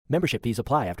Membership fees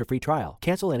apply after free trial.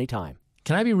 Cancel anytime.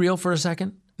 Can I be real for a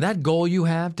second? That goal you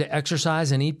have to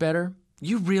exercise and eat better,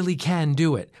 you really can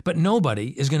do it, but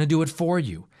nobody is going to do it for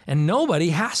you. And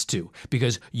nobody has to,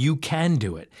 because you can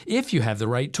do it if you have the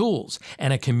right tools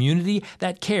and a community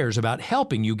that cares about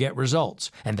helping you get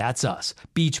results. And that's us,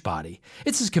 Beachbody.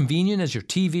 It's as convenient as your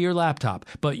TV or laptop,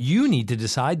 but you need to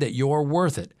decide that you're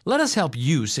worth it. Let us help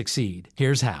you succeed.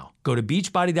 Here's how. Go to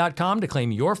beachbody.com to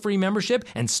claim your free membership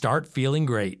and start feeling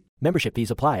great. Membership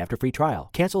fees apply after free trial.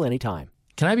 Cancel anytime.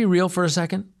 Can I be real for a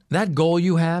second? That goal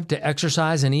you have to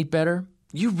exercise and eat better,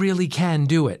 you really can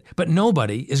do it, but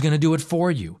nobody is going to do it for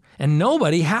you. And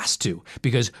nobody has to,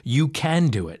 because you can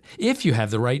do it if you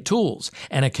have the right tools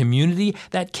and a community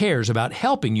that cares about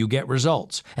helping you get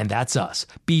results. And that's us,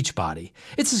 Beachbody.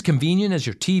 It's as convenient as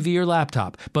your TV or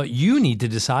laptop, but you need to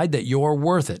decide that you're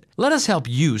worth it. Let us help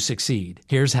you succeed.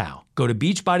 Here's how. Go to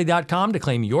beachbody.com to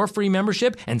claim your free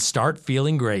membership and start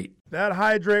feeling great. That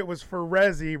hydrate was for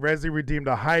Rezzy. Rezzy redeemed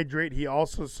a hydrate. He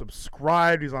also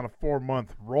subscribed. He's on a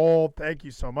 4-month roll. Thank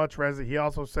you so much, Rezzy. He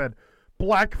also said,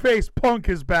 Blackface Punk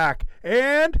is back.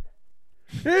 And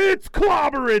it's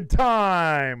clobbering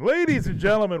time. Ladies and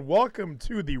gentlemen, welcome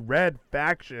to the Red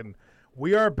Faction.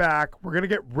 We are back. We're going to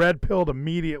get red-pilled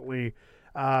immediately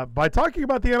by talking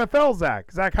about the NFL,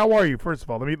 Zach. Zach, how are you? First of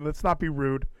all, let's not be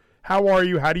rude. How are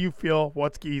you? How do you feel?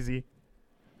 What's Geezy?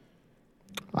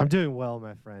 I'm doing well,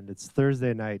 my friend. It's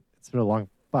Thursday night. It's been a long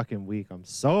fucking week. I'm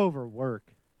so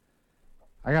overworked.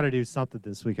 I got to do something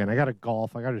this weekend. I got to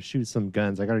golf. I got to shoot some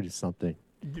guns. I got to do something.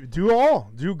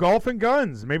 Do golf and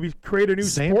guns. Maybe create a new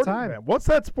sporting event. What's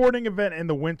that sporting event in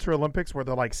the Winter Olympics where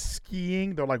they're like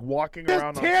skiing? They're like walking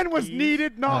around. Tan was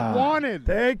needed, not wanted.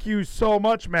 Thank you so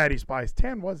much, Maddie Spice.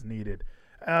 Tan was needed.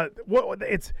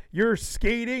 You're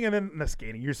skating and then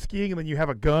you're skiing and then you have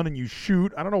a gun and you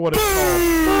shoot. I don't know what it's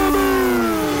called.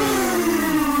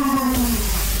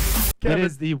 It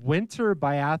is the winter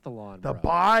biathlon. The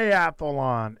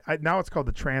biathlon. Now it's called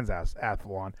the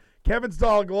transathlon. Kevin's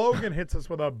dog Logan hits us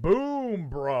with a boom,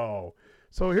 bro.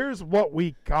 So here's what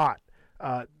we got.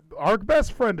 Our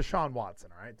best friend Deshaun Watson.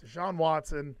 All right, Deshaun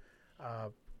Watson,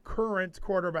 current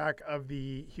quarterback of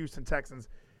the Houston Texans.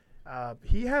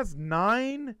 He has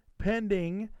 9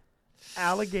 pending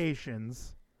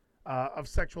allegations of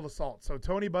sexual assault. So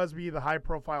Tony Busby, the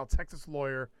high-profile Texas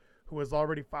lawyer who has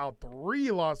already filed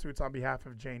 3 lawsuits on behalf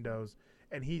of Jane Doe's,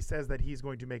 and he says that he's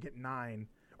going to make it 9,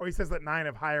 or he says that 9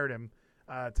 have hired him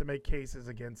to make cases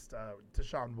against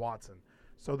Deshaun Watson.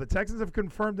 So the Texans have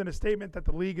confirmed in a statement that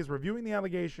the league is reviewing the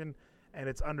allegation, and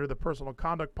it's under the personal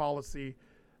conduct policy.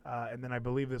 And then I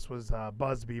believe this was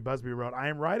Busby. Busby wrote, I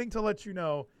am writing to let you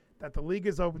know that the league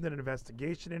has opened an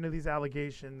investigation into these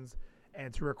allegations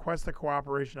and to request the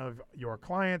cooperation of your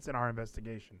clients in our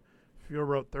investigation. Fuel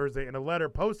wrote Thursday in a letter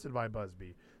posted by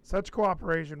Busby. Such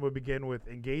cooperation would begin with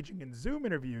engaging in Zoom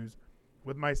interviews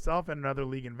with myself and another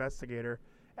league investigator,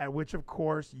 at which, of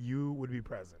course, you would be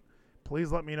present.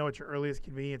 Please let me know at your earliest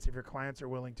convenience if your clients are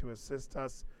willing to assist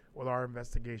us with our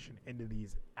investigation into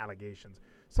these allegations.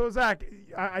 So, Zach,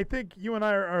 I think you and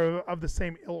I are of the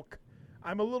same ilk.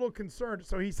 I'm a little concerned.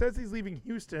 So he says he's leaving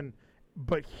Houston,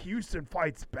 but Houston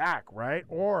fights back, right?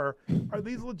 Or are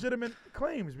these legitimate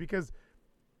claims? Because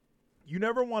you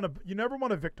never want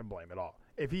to victim blame at all.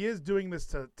 If he is doing this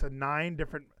to 9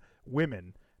 different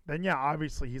women, then yeah,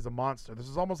 obviously he's a monster. This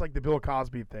is almost like the Bill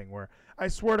Cosby thing where I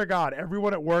swear to God,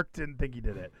 everyone at work didn't think he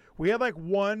did it. We had like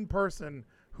one person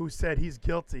who said he's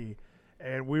guilty,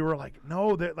 and we were like,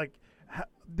 no,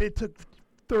 they took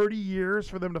 30 years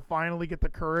for them to finally get the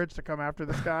courage to come after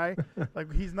this guy.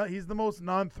 Like he's the most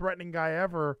non-threatening guy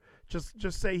ever.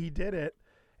 Just say he did it.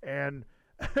 And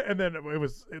then it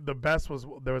was the best was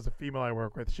there was a female I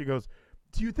work with. She goes,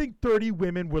 "Do you think 30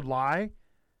 women would lie?"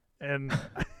 And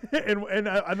and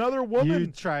another woman, you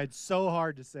tried so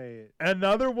hard to say it.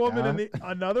 Another woman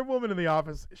in the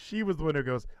office, she was the one who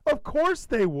goes, "Of course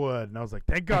they would." And I was like,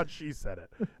 "Thank God she said it."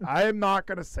 I am not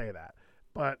going to say that.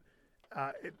 But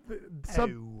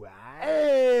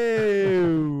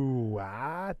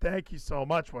thank you so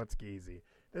much, What's Geezy.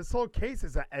 This whole case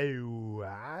is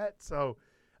so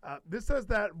this says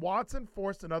that Watson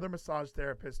forced another massage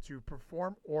therapist to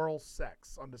perform oral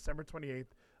sex on December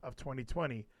 28th of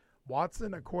 2020.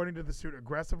 Watson, according to the suit,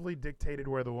 aggressively dictated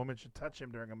where the woman should touch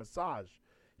him during a massage.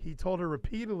 He told her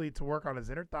repeatedly to work on his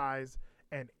inner thighs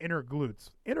and inner glutes.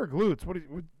 Inner glutes? What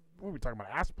are we talking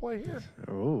about? Ass play here?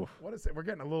 Oh. What is it? We're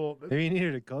getting a little... Maybe he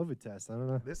needed a COVID test. I don't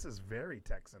know. This is very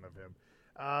Texan of him.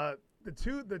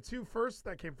 The two first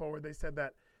that came forward, they said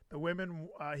that the women,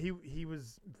 he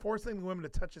was forcing the women to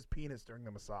touch his penis during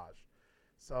the massage.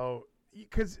 So,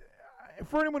 because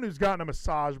for anyone who's gotten a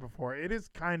massage before, it is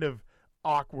kind of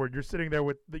awkward. You're sitting there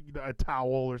with a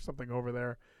towel or something over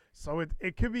there. So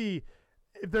it could be,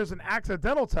 if there's an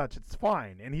accidental touch, it's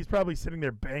fine. And he's probably sitting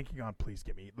there banking on, please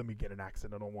let me get an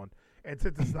accidental one. And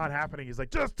since it's not happening, he's like,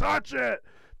 just touch it.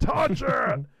 Touch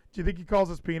it. Do you think he calls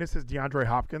his penis his DeAndre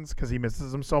Hopkins because he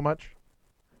misses him so much?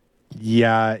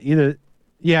 Yeah,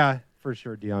 for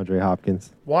sure, DeAndre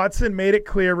Hopkins. Watson made it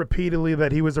clear repeatedly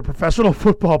that he was a professional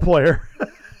football player.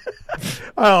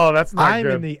 Oh, that's not I'm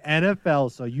good. in the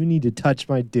NFL, so you need to touch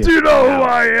my dick. Do you know who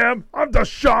I am? I'm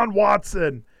Deshaun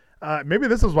Watson. Maybe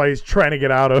this is why he's trying to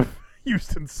get out of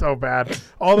Houston so bad.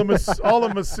 All the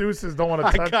masseuses don't want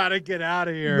to touch. I gotta get out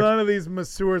of here. None of these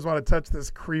masseurs want to touch this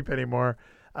creep anymore.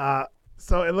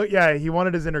 He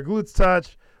wanted his inner glutes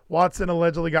touched. Watson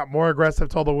allegedly got more aggressive,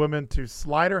 told the woman to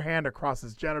slide her hand across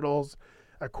his genitals,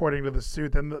 according to the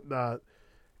suit. Then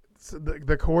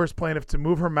the coerced plaintiff to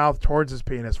move her mouth towards his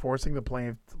penis, forcing the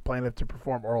plaintiff to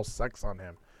perform oral sex on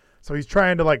him. So he's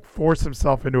trying to force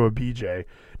himself into a BJ.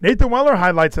 Nathan Weller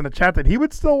highlights in the chat that he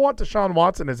would still want Deshaun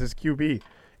Watson as his QB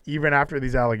even after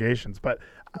these allegations. But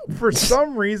for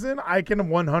some reason, I can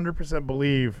 100%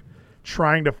 believe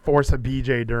trying to force a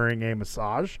BJ during a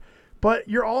massage. But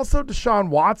you're also Deshaun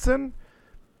Watson.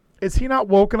 Is he not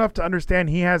woke enough to understand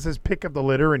he has his pick of the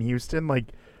litter in Houston?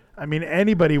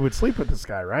 Anybody would sleep with this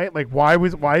guy, right?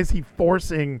 Why is he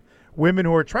forcing women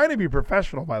who are trying to be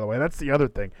professional, by the way? That's the other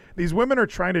thing. These women are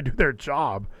trying to do their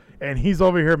job, and he's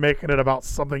over here making it about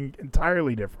something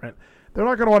entirely different. They're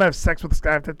not going to want to have sex with this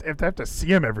guy if they have to see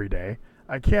him every day.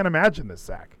 I can't imagine this,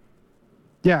 Zach.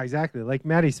 Yeah, exactly. Like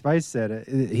Matty Spice said,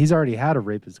 he's already had a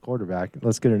rapist quarterback.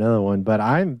 Let's get another one. But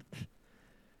I'm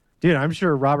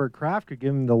sure Robert Kraft could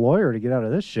give him the lawyer to get out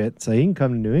of this shit, so he can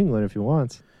come to New England if he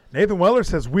wants. Nathan Weller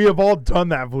says, we have all done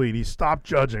that, Vleedy. Stop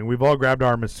judging. We've all grabbed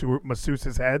our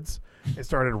masseuses' heads and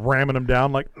started ramming them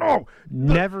down no.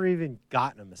 Never even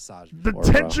gotten a massage before,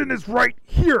 the tension is right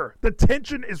here. The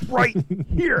tension is right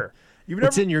here.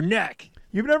 It's in your neck.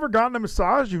 You've never gotten a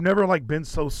massage? You've never been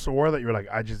so sore that you're like,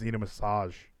 I just need a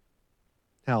massage?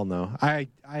 Hell no. I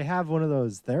have one of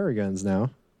those Theraguns now.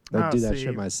 I do that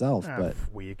shit myself. But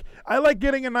weak. I like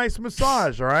getting a nice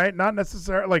massage, all right? Not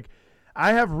necessarily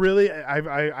I have really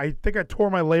I think I tore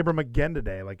my labrum again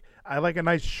today. I like a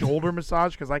nice shoulder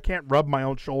massage because I can't rub my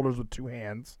own shoulders with two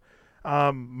hands.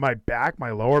 My back,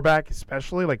 my lower back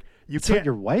especially, That's what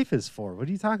your wife is for. What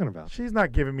are you talking about? She's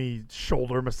not giving me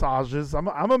shoulder massages. I'm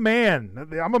a man.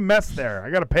 I'm a mess there. I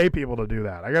got to pay people to do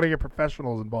that. I got to get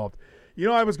professionals involved.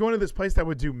 I was going to this place that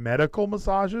would do medical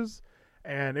massages,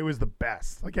 and it was the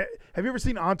best. Have you ever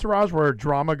seen Entourage where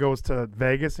Drama goes to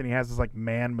Vegas and he has this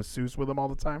man masseuse with him all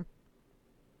the time?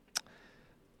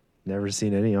 Never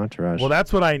seen any Entourage. Well,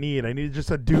 that's what I need. I need just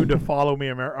a dude to follow me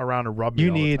around and rub me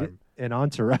all the time. An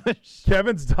Entourage.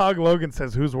 Kevin's dog Logan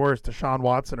says, who's worse, Deshaun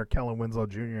Watson or Kellen Winslow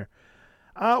Jr.?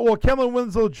 Well, Kellen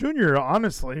Winslow Jr.,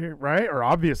 honestly, right? Or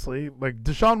obviously.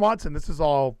 Deshaun Watson, these are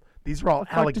all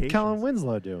what allegations. What did Kellen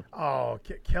Winslow do? Oh,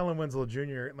 Kellen Winslow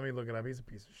Jr., let me look it up. He's a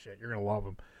piece of shit. You're going to love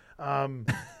him.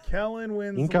 Kellen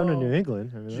Winslow He can come to New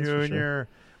England. Jr. Sure.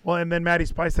 Well, and then Matty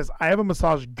Spice says, I have a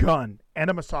massage gun and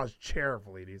a massage chair,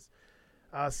 ladies.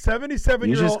 77-year-old.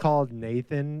 You just called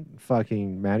Nathan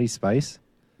fucking Matty Spice?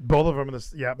 Both of them in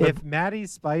this, yeah. If Matty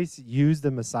Spice used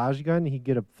a massage gun, he'd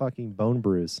get a fucking bone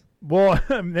bruise. Well,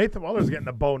 Nathan Weller's getting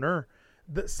a boner.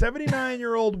 The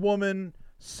 79-year-old woman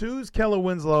sues Kellen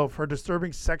Winslow for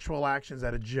disturbing sexual actions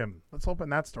at a gym. Let's open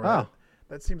that story. Oh.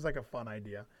 That seems like a fun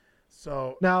idea.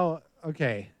 So now,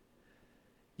 okay,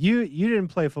 you didn't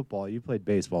play football. You played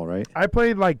baseball, right? I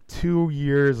played 2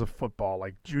 years of football,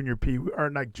 junior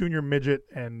junior midget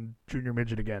and junior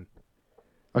midget again.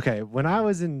 Okay, when I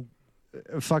was in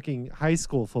fucking high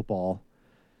school football,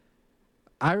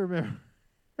 I remember.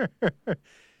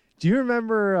 Do you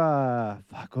remember?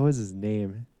 What was his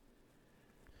name?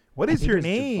 What is your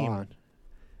name? Javon.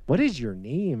 What is your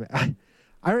name?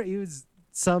 He was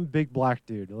some big black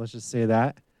dude. Let's just say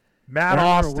that. Matt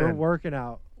Austin.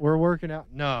 We're working out.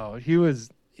 No, he was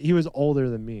older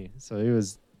than me, so he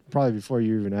was probably before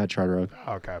you even had Charter Oak.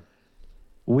 Okay.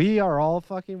 We are all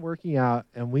fucking working out,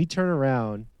 and we turn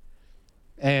around,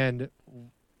 and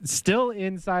still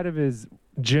inside of his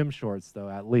gym shorts, though,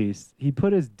 at least, he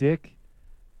put his dick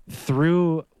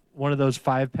through one of those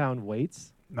 5-pound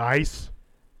weights. Nice.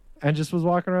 And just was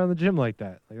walking around the gym like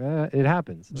that. It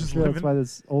happens. That's why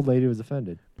this old lady was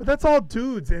offended. But that's all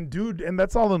dudes, and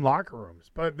that's all in locker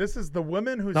rooms. But this is the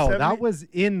women who's that was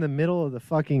in the middle of the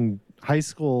fucking high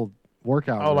school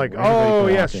workout.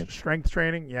 Oh, strength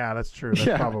training? Yeah, that's true.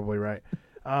 That's probably right.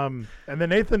 And then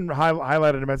Nathan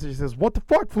highlighted a message. He says, "What the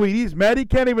fuck, Fleet? He's mad he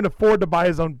can't even afford to buy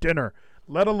his own dinner,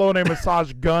 let alone a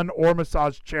massage gun or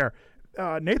massage chair."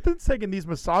 Nathan's taking these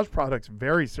massage products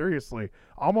very seriously,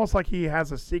 almost like he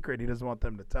has a secret he doesn't want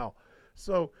them to tell.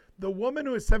 So the woman,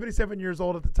 who is 77 years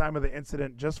old at the time of the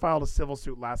incident, just filed a civil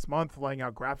suit last month, laying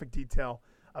out graphic detail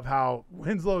of how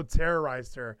Winslow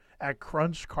terrorized her at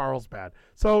Crunch Carlsbad.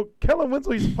 So Kellen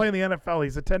Winslow used to play in the NFL.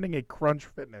 He's attending a Crunch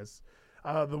Fitness.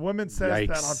 The woman says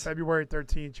that on February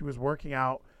 13th, she was working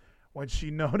out when she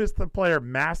noticed the player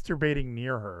masturbating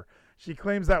near her. She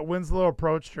claims that Winslow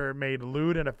approached her, made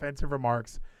lewd and offensive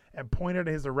remarks, and pointed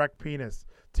at his erect penis.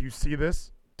 "Do you see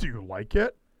this? Do you like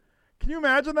it?" Can you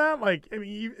imagine that? Like, I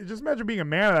mean, just imagine being a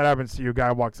man that happens to you. A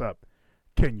guy walks up.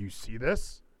 "Can you see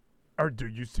this? Or do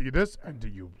you see this? And do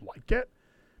you like it?"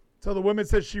 So the woman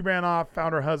says she ran off,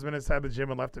 found her husband inside the gym,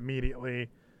 and left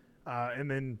immediately. And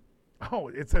then,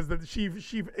 it says that she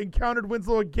encountered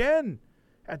Winslow again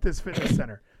at this fitness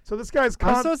center. So this guy's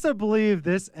I'm supposed to believe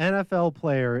this NFL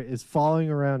player is following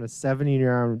around a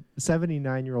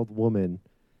 79-year-old woman,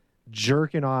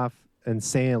 jerking off and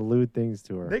saying lewd things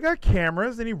to her. They got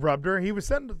cameras, and he rubbed her. He was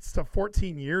sentenced to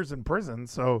 14 years in prison.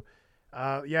 So,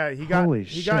 he got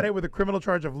hit with a criminal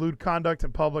charge of lewd conduct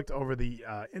in public over the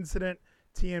incident.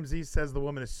 TMZ says the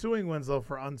woman is suing Winslow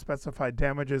for unspecified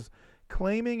damages,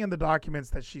 claiming in the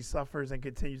documents that she suffers and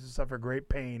continues to suffer great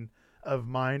pain of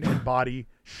mind and body,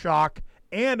 shock,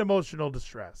 and emotional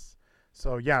distress.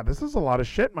 So, yeah, this is a lot of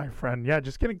shit, my friend. Yeah,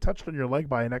 just getting touched on your leg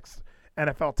by an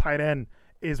ex-NFL tight end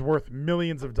is worth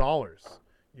millions of dollars.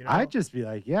 You know? I'd just be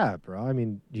like, yeah, bro. I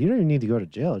mean, you don't even need to go to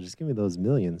jail. Just give me those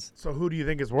millions. So who do you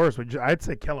think is worse? I'd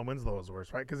say Kellen Winslow is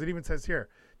worse, right? Because it even says here,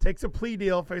 takes a plea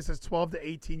deal, faces 12 to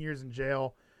 18 years in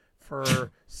jail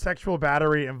for sexual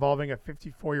battery involving a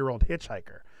 54-year-old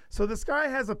hitchhiker. So this guy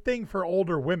has a thing for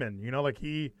older women. You know, like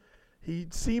he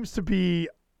seems to be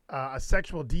a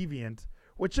sexual deviant,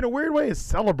 which in a weird way is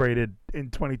celebrated in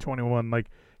 2021. Like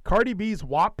Cardi B's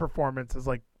WAP performance is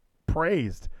like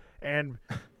praised, and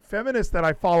feminists that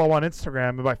I follow on Instagram,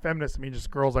 and by feminists I mean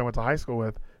just girls I went to high school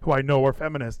with who I know are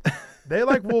feminists, they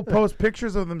like will post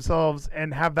pictures of themselves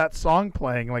and have that song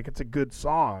playing like it's a good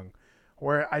song,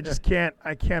 where I just can't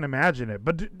imagine it.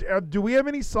 But do we have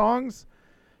any songs?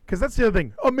 Because that's the other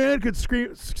thing. A man could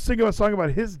sing a song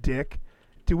about his dick.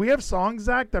 Do we have songs,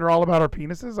 Zach, that are all about our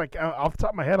penises? Like off the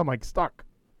top of my head, I'm like stuck.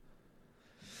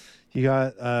 You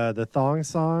got the thong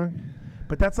song,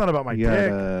 but that's not about my dick.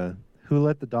 Got, Who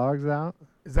Let the Dogs Out?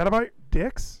 Is that about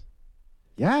dicks?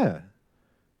 Yeah.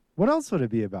 What else would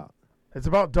it be about? It's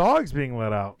about dogs being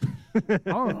let out. I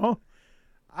don't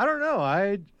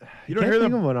know. You don't hear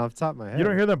them one off the top of my head. You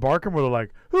don't hear them barking where they're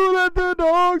like, "Who let the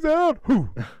dogs out?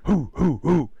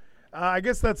 Who?" I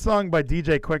guess that song by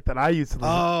DJ Quick that I used to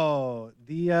listen. Oh,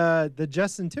 the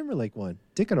Justin Timberlake one,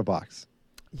 "Dick in a Box."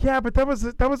 Yeah, but that was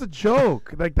a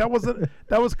joke. Like that was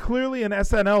clearly an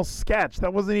SNL sketch.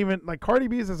 That wasn't even like Cardi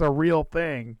B's is a real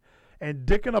thing, and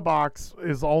 "Dick in a Box"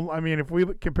 is all. I mean, if we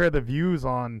compare the views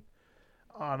on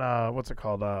what's it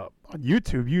called on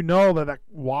YouTube, you know that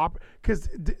WAP, because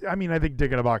I mean I think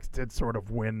 "Dick in a Box" did sort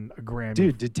of win a Grammy.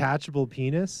 Dude, "Detachable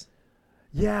Penis."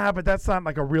 Yeah, but that's not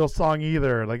like a real song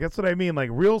either. Like that's what I mean. Like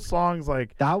real songs,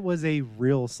 like that was a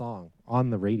real song on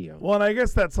the radio. Well, and I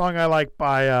guess that song I like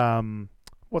by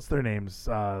what's their names?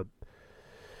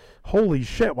 Holy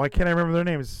shit! Why can't I remember their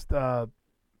names? No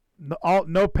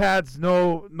pads,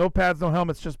 no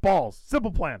helmets, just balls.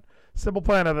 Simple Plan. Simple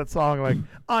Plan had that song like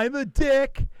 "I'm a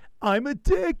dick, I'm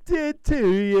addicted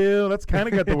to you." That's kind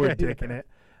of got the word "dick" in it.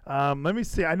 Let me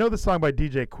see. I know the song by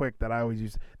DJ Quick that I always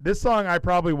use. This song I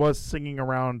probably was singing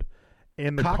around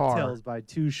in the car. Cocktails by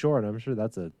Too Short. I'm sure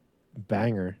that's a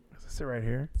banger. Is this it right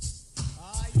here?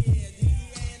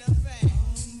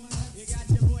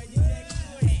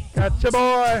 Gotcha,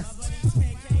 boy.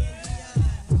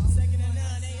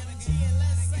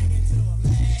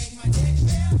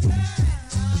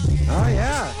 Oh,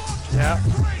 yeah. Yeah.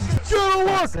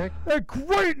 That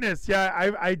greatness.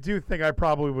 Yeah, I do think I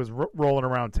probably was rolling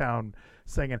around town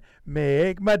singing,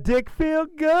 "Make my dick feel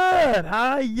good."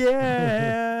 Hi,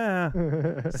 yeah.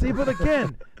 See, but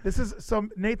again, this is so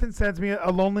Nathan sends me a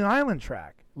Lonely Island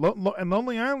track. And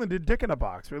Lonely Island did "Dick in a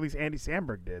Box," or at least Andy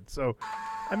Samberg did. So,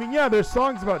 I mean, yeah, there's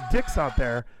songs about dicks out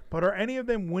there, but are any of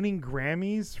them winning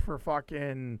Grammys for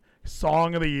fucking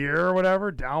Song of the Year or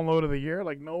whatever, Download of the Year?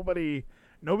 Like,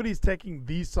 nobody's taking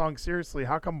these songs seriously.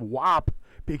 How come WAP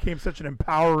became such an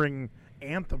empowering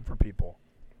anthem for people?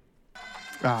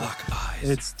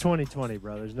 It's 2020,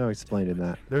 bro. There's no explaining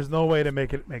that. There's no way to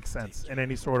make it make sense in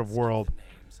any sort of world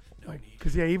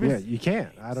Because even you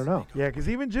can't. I don't know. Yeah, because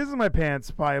even Jizz in My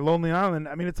Pants by Lonely Island,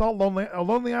 I mean, it's all Lonely.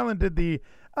 Lonely Island did the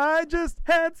I just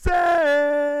had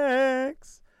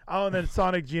sex. Oh, and then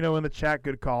Sonic Gino in the chat,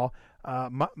 good call.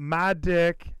 My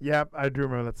Dick. Yep, I do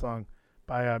remember that song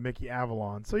by Mickey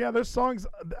Avalon. So, yeah, there's songs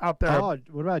out there. Oh,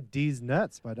 what about D's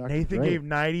Nuts by Dr. Nathan Dre? gave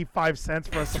 95 cents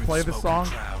for us to play the song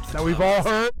that we've all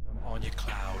heard. On your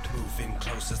cloud, moving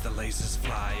close as the lasers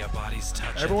fly, our bodies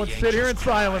touch. Everyone sit here in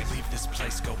silence. Leave this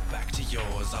place, go back to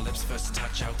yours. Our lips first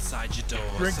touch outside your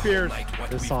door. Drink beers. What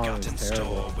This we've song got is in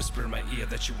terrible. store. Whisper in my ear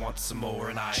that you want some more,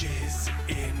 and I jizz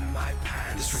in my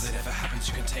pants. This really never happens.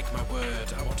 You can take my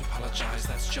word. I won't apologize.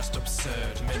 That's just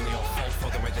absurd. Mainly your fault for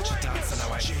the way that you dance, and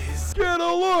now I jizz. Get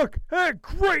a look at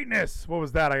greatness. What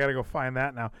was that? I got to go find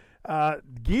that now.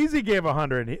 Geezy gave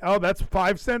 100. Oh, that's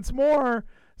 5 cents more.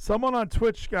 Someone on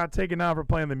Twitch got taken down for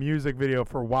playing the music video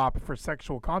for WAP for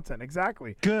sexual content.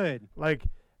 Exactly. Good. Like,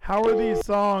 how are these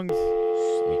songs?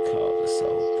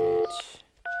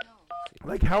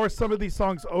 Like, how are some of these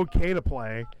songs okay to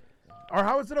play? Or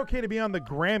how is it okay to be on the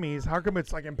Grammys? How come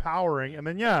it's like empowering? And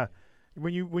then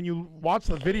when you watch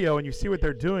the video and you see what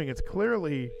they're doing, it's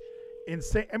clearly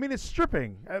insane. I mean, it's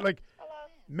stripping. Like,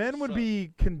 men would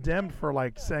be condemned for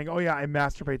like saying, "Oh yeah, I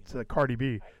masturbate to Cardi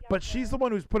B," but she's the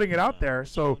one who's putting it out there.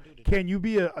 So, can you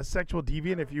be a sexual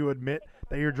deviant if you admit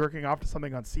that you're jerking off to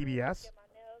something on CBS?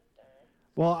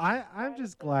 Well, I'm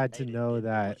just glad to know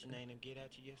that,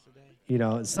 you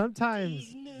know,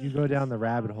 sometimes you go down the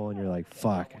rabbit hole and you're like,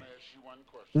 fuck,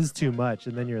 this is too much.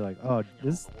 And then you're like, oh,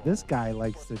 this guy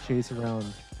likes to chase around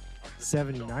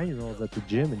 79-year-olds at the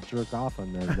gym and jerk off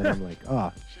on them. Then I'm like,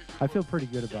 oh, I feel pretty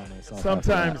good about myself.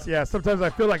 Sometimes I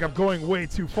feel like I'm going way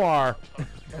too far.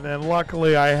 And then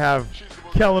luckily I have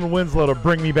Kellen Winslow to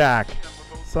bring me back.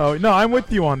 So, no, I'm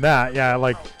with you on that. Yeah,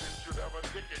 like,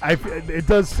 it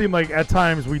does seem like at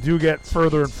times we do get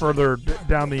further and further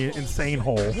down the insane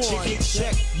hole. Chicky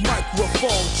check,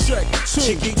 microphone check, 2.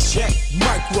 Chicky check,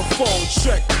 microphone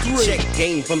check, 3. Check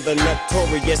game from the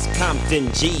notorious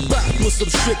Compton G. Back with some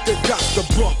shit that got the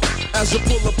bump. As you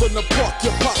pull up in the park,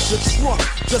 you pop your trunk.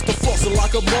 Just a flossing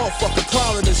like a motherfucker,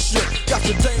 clowning and shit. Got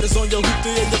your Danas on your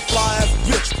hoopty and your fly ass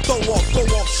bitch. Throw off, show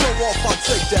off, I'll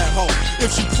take that home.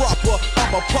 If she proper,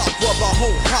 I'm a popper, the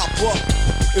whole hopper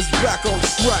is back on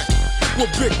track.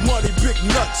 With big money, big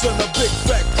nuts, and a big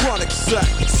fat chronic sack.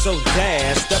 So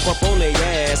dash, step up on their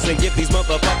ass and give these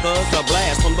motherfuckers a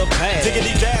blast from the past.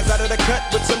 Diggity dash out of the cut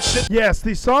with some shit. Yes,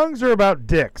 these songs are about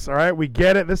dicks, all right? We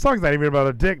get it. This song's not even about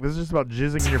a dick. This is just about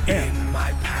jizzing in your pants. In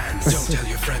my pants. Don't tell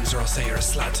your friends or I'll say you're a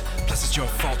slut. Plus it's your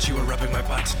fault you were rubbing my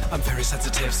butt. I'm very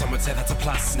sensitive, some would say that's a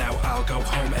plus. Now I'll go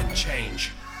home and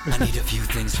change. I need a few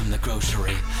things from the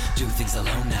grocery. Do things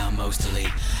alone now mostly.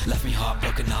 Left me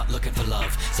heartbroken, not looking for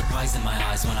love. Surprised in my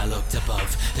eyes when I looked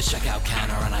above the checkout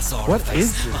counter and I saw her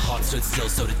face. My heart stood still,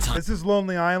 so did time. This is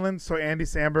Lonely Island. So Andy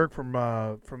Samberg from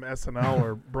SNL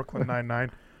or Brooklyn Nine-Nine,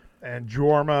 and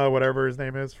Jorma, whatever his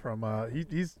name is, from he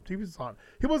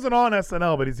wasn't on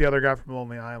SNL, but he's the other guy from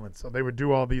Lonely Island. So they would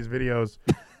do all these videos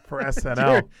for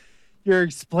SNL. You're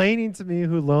explaining to me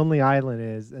who Lonely Island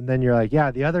is, and then you're like,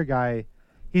 yeah, the other guy.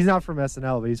 He's not from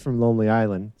SNL, but he's from Lonely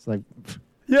Island. It's like,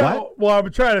 yeah. what? Well, I'm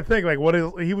trying to think. Like, what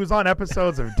is he was on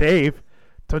episodes of Dave?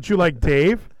 Don't you like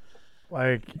Dave?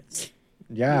 Like,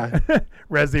 yeah.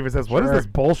 Rez even says, "What is this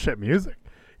bullshit music?"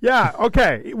 Yeah.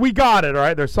 Okay, we got it. All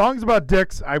right. There's songs about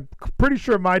dicks. I'm pretty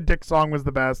sure my dick song was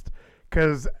the best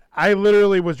because I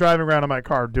literally was driving around in my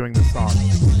car doing this song.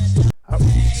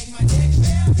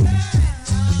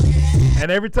 And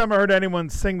every time I heard anyone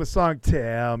sing the song,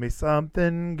 "Tell Me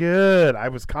Something Good," I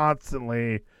was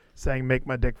constantly saying, "Make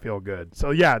my dick feel good."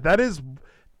 So yeah, that is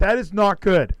not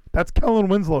good. That's Kellen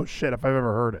Winslow shit if I've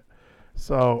ever heard it.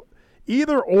 So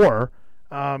either or,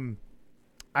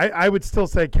 I would still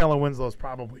say Kellen Winslow is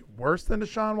probably worse than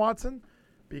Deshaun Watson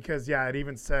because yeah, it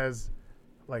even says,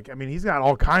 like, I mean, he's got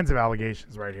all kinds of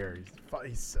allegations right here.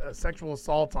 He's sexual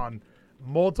assault on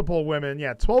multiple women.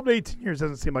 Yeah, 12 to 18 years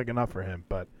doesn't seem like enough for him,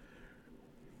 but.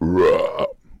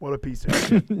 What a piece of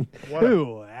shit. That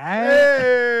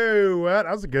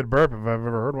was a good burp if I've ever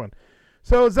heard one.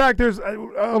 So, Zach, there's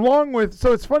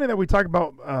so it's funny that we talk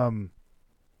about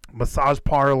massage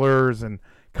parlors and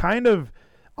kind of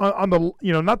on the,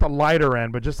 you know, not the lighter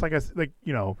end, but just like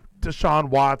Deshaun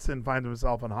Watson finds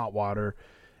himself in hot water,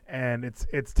 and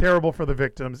it's terrible for the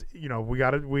victims. You know,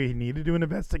 we need to do an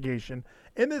investigation.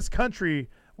 In this country,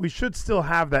 we should still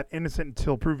have that innocent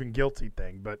until proven guilty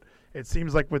thing, but it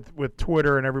seems like with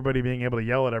Twitter and everybody being able to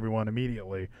yell at everyone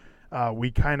immediately,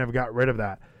 we kind of got rid of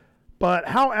that. But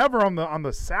however, on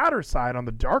the sadder side, on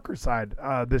the darker side,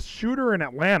 this shooter in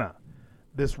Atlanta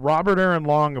this Robert Aaron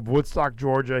Long of Woodstock,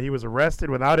 Georgia, he was arrested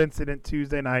without incident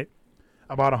Tuesday night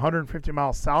about 150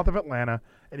 miles south of Atlanta,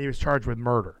 and he was charged with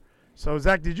murder. So,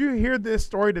 Zach, did you hear this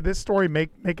story? Did this story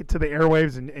make it to the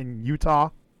airwaves in Utah?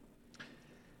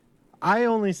 I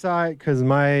only saw it because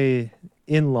my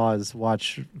in-laws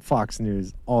watch Fox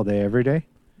News all day, every day.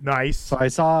 Nice. So I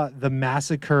saw the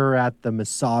massacre at the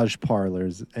massage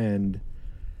parlors, and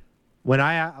when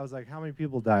I was like, how many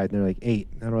people died? And they're like 8.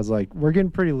 And I was like, we're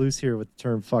getting pretty loose here with the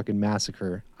term fucking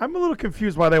massacre. I'm a little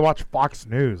confused why they watch Fox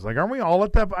News. Like, aren't we all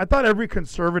at that? I thought every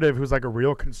conservative who's like a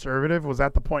real conservative was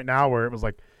at the point now where it was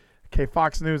like, okay,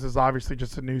 Fox News is obviously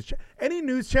just a news channel. Any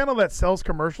news channel that sells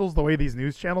commercials the way these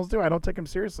news channels do, I don't take them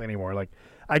seriously anymore. Like,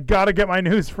 I got to get my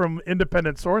news from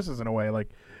independent sources in a way.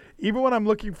 Like, even when I'm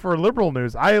looking for liberal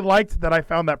news, I liked that I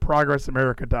found that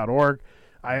progressamerica.org.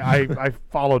 I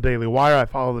follow Daily Wire. I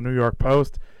follow the New York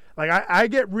Post. Like, I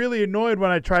get really annoyed when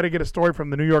I try to get a story from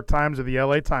the New York Times or the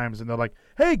LA Times, and they're like,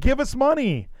 hey, give us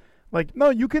money. Like, no,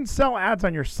 you can sell ads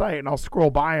on your site, and I'll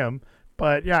scroll by them.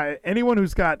 But, yeah, anyone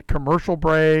who's got commercial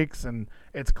breaks and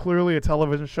it's clearly a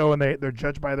television show and they're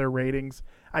judged by their ratings,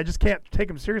 I just can't take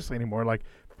them seriously anymore. Like,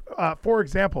 for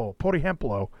example, por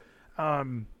ejemplo,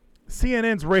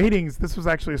 CNN's ratings, this was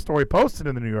actually a story posted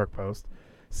in the New York Post.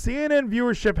 CNN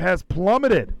viewership has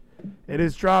plummeted. It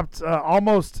has dropped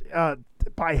almost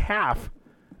by half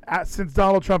since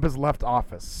Donald Trump has left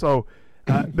office. So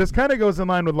this kind of goes in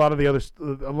line with a lot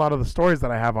of the stories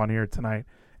that I have on here tonight.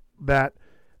 That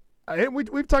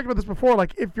we've talked about this before.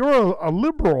 Like, if you're a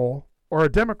liberal or a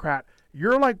Democrat,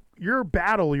 your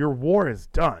war is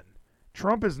done.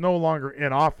 Trump is no longer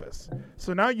in office,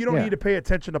 so now you don't need to pay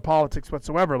attention to politics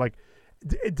whatsoever. Like,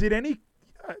 did any?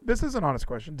 This is an honest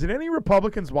question. Did any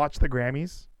Republicans watch the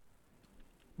Grammys?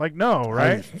 Like, no,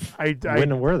 right?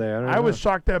 When were they? I was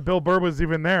shocked that Bill Burr was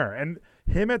even there, and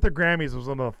him at the Grammys was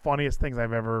one of the funniest things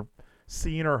I've ever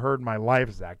seen or heard in my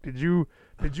life. Zach, did you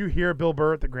hear Bill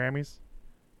Burr at the Grammys?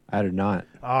 I did not.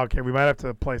 Oh, okay, we might have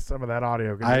to play some of that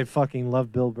audio. I fucking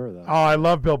love Bill Burr, though. Oh, I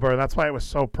love Bill Burr. That's why it was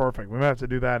so perfect. We might have to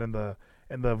do that in the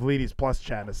Vlides Plus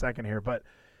chat in a second here. But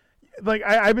like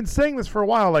I've been saying this for a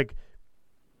while, like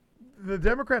the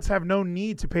Democrats have no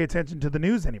need to pay attention to the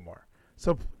news anymore.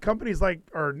 So companies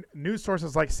or news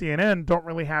sources like CNN don't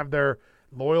really have their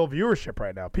loyal viewership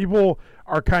right now. People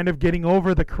are kind of getting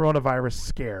over the coronavirus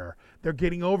scare. They're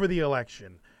getting over the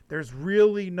election. There's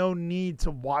really no need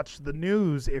to watch the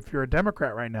news if you're a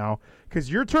Democrat right now, because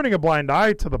you're turning a blind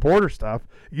eye to the border stuff.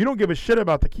 You don't give a shit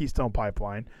about the Keystone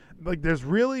Pipeline. Like, there's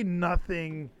really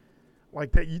nothing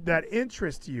like that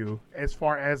interests you as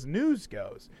far as news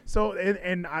goes. So,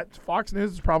 and Fox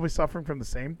News is probably suffering from the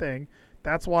same thing.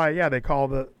 That's why, they call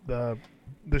the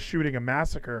shooting a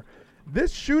massacre.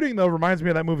 This shooting, though, reminds me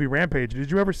of that movie Rampage. Did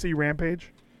you ever see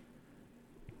Rampage?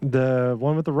 The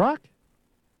one with The Rock?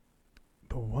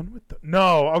 The one with the...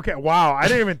 No. Okay, wow. I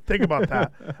didn't even think about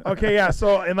that. Okay, yeah.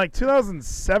 So in like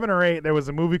 2007 or 8, there was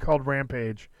a movie called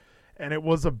Rampage, and it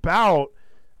was about...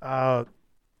 a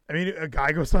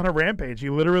guy goes on a rampage. He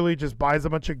literally just buys a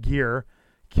bunch of gear,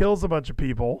 kills a bunch of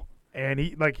people, and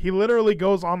he literally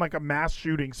goes on like a mass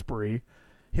shooting spree.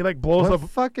 He like blows up... What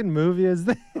fucking movie is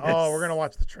this? Oh, we're going to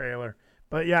watch the trailer.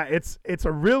 But yeah, it's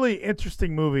a really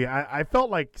interesting movie. I felt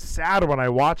like sad when I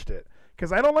watched it,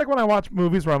 because I don't like when I watch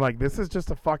movies where I'm like, this is just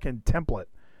a fucking template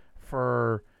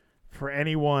for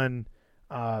anyone.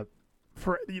 It's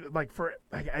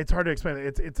hard to explain.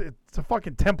 It's a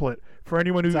fucking template for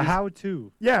anyone who's... It's a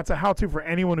how-to. Yeah, it's a how-to for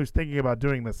anyone who's thinking about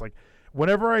doing this. Like,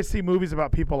 whenever I see movies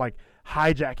about people like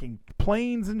hijacking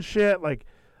planes and shit, like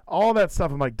all that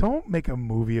stuff, I'm like, don't make a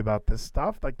movie about this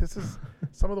stuff. Like, this is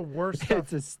some of the worst stuff.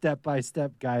 It's a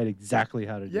step-by-step guide exactly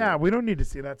how to do it. Yeah, we don't need to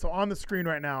see that. So on the screen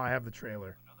right now, I have the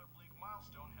trailer. Another bleak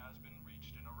milestone has been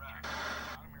reached in Iraq.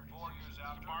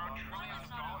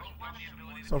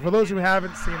 So for those who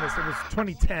haven't seen this, it was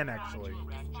 2010, actually.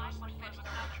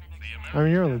 I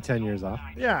mean, you're only 10 years off.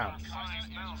 Yeah.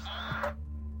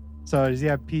 So does he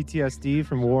have PTSD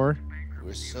from war?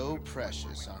 We're so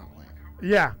precious, aren't we?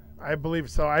 Yeah, I believe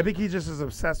so. I think he just is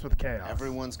obsessed with chaos.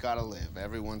 Everyone's got to live.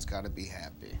 Everyone's got to be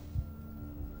happy.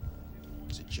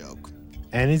 It's a joke.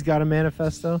 And he's got a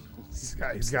manifesto?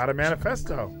 He's got a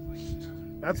manifesto.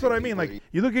 That's what I mean. Like,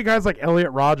 you look at guys like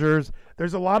Elliot Rodgers,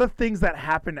 there's a lot of things that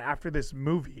happened after this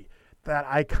movie that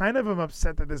I kind of am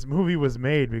upset that this movie was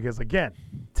made because, again,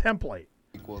 template.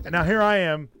 And now here I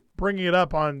am bringing it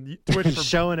up on Twitch for,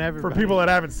 showing everybody. For people that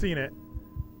haven't seen it.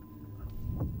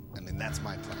 I mean, that's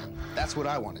my plan. That's what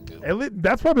I want to do.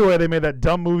 That's probably why they made that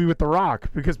dumb movie with The Rock,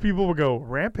 because people would go,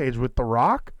 Rampage with The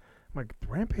Rock? I'm like,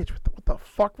 Rampage with what the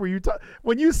fuck were you talking?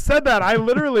 When you said that, I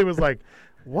literally was like,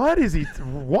 What is he?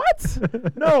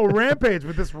 What? No, Rampage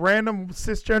with this random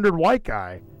cisgendered white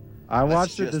guy. I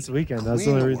watched it this weekend. That's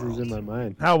the only reason it's in my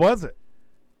mind. How was it?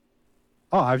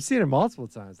 Oh, I've seen it multiple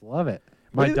times. Love it.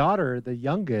 My daughter, the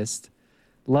youngest,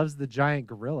 loves the giant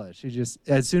gorilla. She just,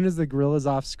 as soon as the gorilla's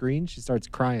off screen, she starts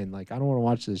crying. Like, I don't want to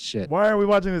watch this shit. Why are we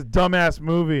watching this dumbass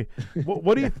movie?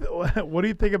 What do you what do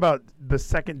you think about the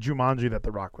second Jumanji that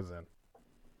The Rock was in?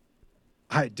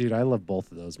 Dude, I love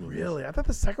both of those movies. Really? I thought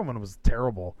the second one was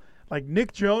terrible. Like,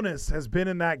 Nick Jonas has been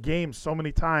in that game so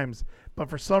many times, but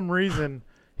for some reason,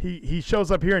 he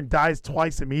shows up here and dies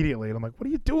twice immediately. And I'm like, what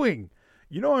are you doing?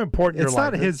 You know how important your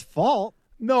life is. It's not his fault.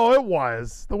 No, it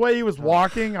was. The way he was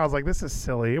walking, I was like, this is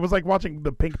silly. It was like watching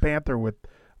the Pink Panther with,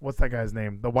 what's that guy's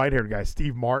name? The white-haired guy,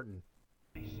 Steve Martin.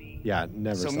 Yeah,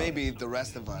 never So saw maybe the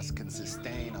rest of us can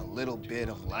sustain a little bit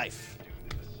of life.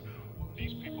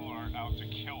 These people are out to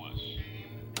kill us.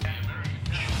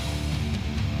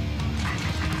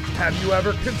 Have you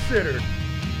ever considered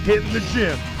hitting the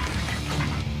gym?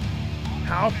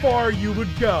 How far you would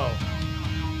go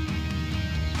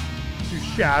to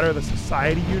shatter the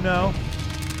society you know?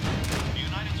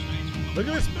 Look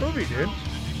at this movie, dude.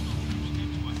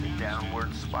 It's a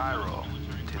downward spiral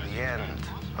to the end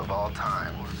of all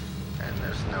time, and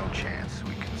there's no chance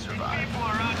we can survive.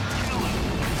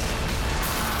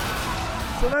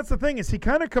 So that's the thing, is he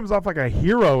kind of comes off like a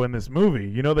hero in this movie.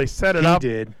 You know, they set it up. He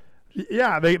did.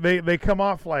 Yeah, they come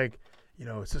off like, you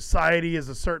know, society is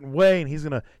a certain way, and he's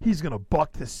gonna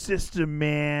buck the system,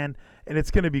 man, and it's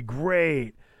gonna be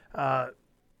great.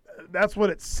 That's what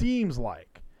it seems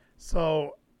like.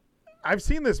 So I've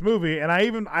seen this movie, and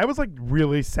I was like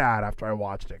really sad after I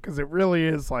watched it, because it really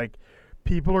is like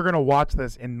people are gonna watch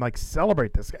this and like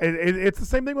celebrate this. It's the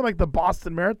same thing with like the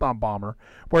Boston Marathon bomber,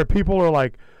 where people are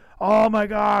like, oh my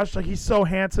gosh, like he's so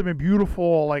handsome and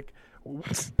beautiful. Like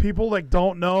people like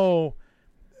don't know,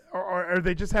 or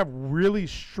they just have really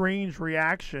strange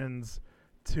reactions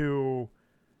to.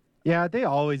 Yeah, they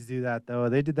always do that though.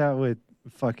 They did that with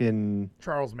fucking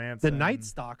Charles Manson, the Night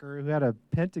Stalker, who had a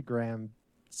pentagram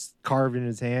carved in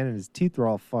his hand and his teeth were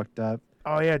all fucked up.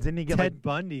 Oh yeah, didn't he get Ted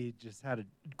Bundy just had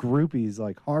groupies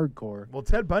like hardcore. Well,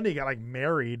 Ted Bundy got like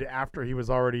married after he was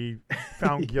already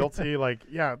found guilty. Like,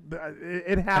 yeah,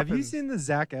 it happens. Have you seen the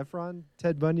Zac Efron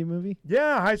Ted Bundy movie?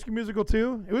 Yeah, High School Musical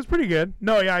 2. It was pretty good.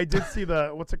 No, yeah, I did see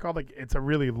the what's it called? Like, it's a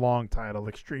really long title,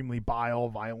 extremely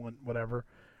violent, whatever.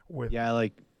 With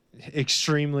like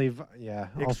extremely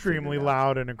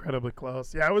loud and incredibly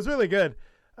close. Yeah, it was really good.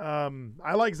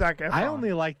 I like Zac Efron. I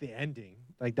only like the ending.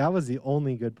 Like that was the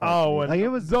only good part. Oh, like it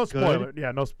was no good, spoilers.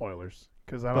 Yeah, no spoilers.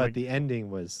 But the ending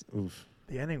was oof.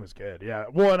 The ending was good. Yeah.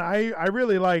 Well, and I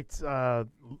really liked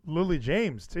Lily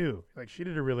James too. Like she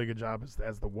did a really good job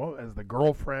as the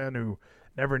girlfriend who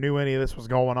never knew any of this was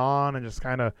going on and just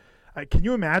kind of. Can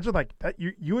you imagine like that?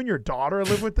 You and your daughter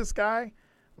live with this guy,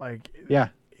 like yeah,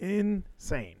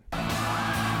 insane. My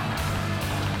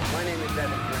name is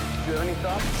Evan Green. Do you have any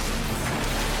thoughts?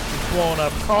 He's blowing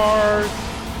up cars.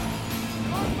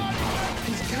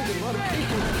 He's killed a lot of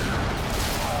people.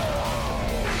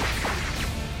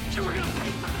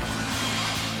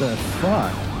 The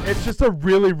fuck? It's just a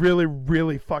really, really,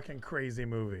 really fucking crazy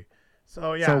movie.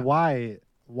 So yeah. So why?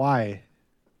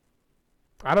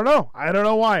 I don't know. I don't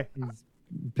know why. He's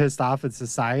pissed off at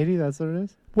society. That's what it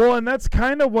is. Well, and that's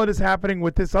kind of what is happening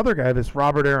with this other guy, this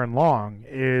Robert Aaron Long,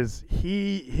 is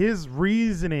his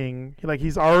reasoning,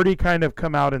 he's already kind of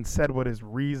come out and said what his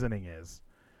reasoning is.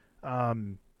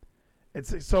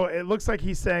 So it looks like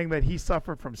he's saying that he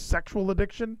suffered from sexual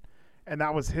addiction, and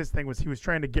that was his thing, was he was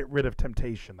trying to get rid of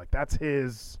temptation. Like that's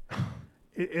his,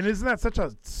 and isn't that such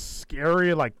a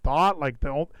scary thought? Like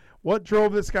what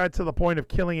drove this guy to the point of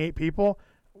killing 8 people?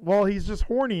 Well, he's just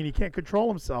horny and he can't control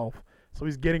himself. So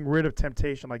he's getting rid of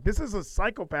temptation. Like this is a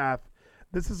psychopath.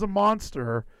 This is a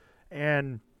monster.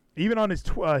 And even on his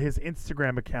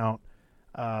Instagram account,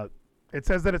 it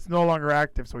says that it's no longer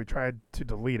active. So he tried to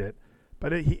delete it.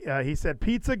 But he said,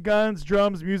 pizza, guns,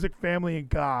 drums, music, family, and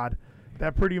God.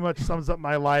 That pretty much sums up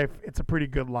my life. It's a pretty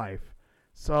good life.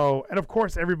 So, and of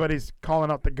course, everybody's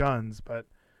calling out the guns. But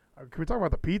can we talk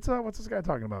about the pizza? What's this guy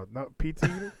talking about? No pizza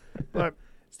eater? But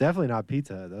it's definitely not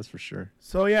pizza, that's for sure.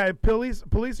 So yeah, police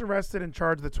arrested and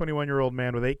charged the 21-year-old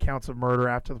man with 8 counts of murder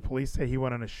after the police say he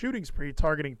went on a shooting spree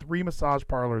targeting 3 massage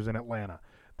parlors in Atlanta.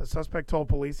 The suspect told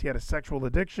police he had a sexual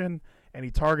addiction and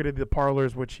he targeted the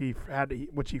parlors which he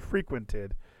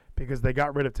frequented because they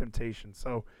got rid of temptation.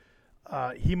 So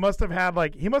he must have had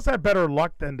better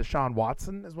luck than Deshaun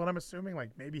Watson, is what I'm assuming. Like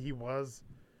maybe he was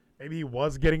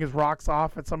getting his rocks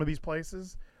off at some of these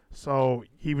places. So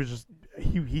he was just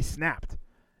he snapped.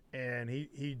 And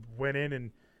he went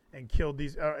in and killed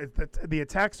these. The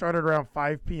attack started around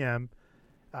 5 p.m.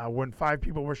 When 5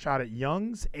 people were shot at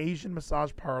Young's Asian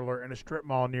massage parlor in a strip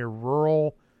mall near a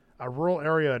rural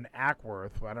area in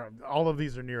Ackworth. All of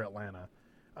these are near Atlanta.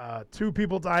 2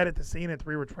 people died at the scene and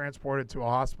 3 were transported to a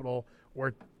hospital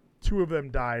where 2 of them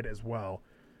died as well.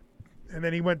 And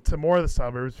then he went to more of the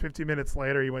suburbs. 50 minutes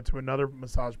later, he went to another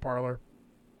massage parlor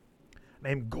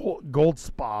named Gold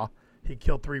Spa. He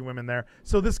killed 3 women there.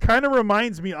 So this kind of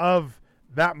reminds me of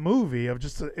that movie of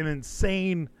just an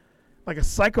insane, like a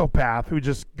psychopath who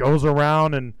just goes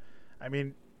around and, I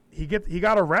mean, he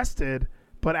got arrested,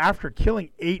 but after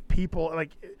killing 8 people,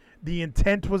 like the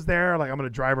intent was there. Like, I'm going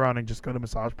to drive around and just go to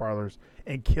massage parlors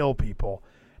and kill people.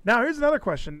 Now, here's another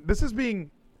question. This is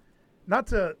being not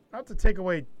to take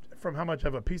away from how much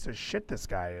of a piece of shit this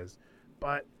guy is,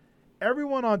 but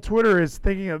everyone on Twitter is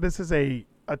thinking of this as a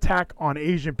attack on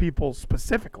Asian people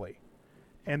specifically,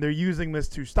 and they're using this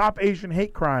to stop Asian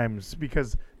hate crimes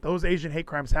because those Asian hate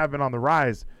crimes have been on the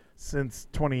rise since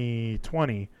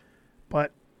 2020.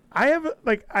 But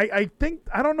I think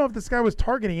I don't know if this guy was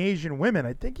targeting Asian women.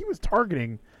 I think he was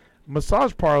targeting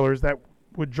massage parlors that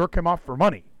would jerk him off for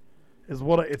money. Is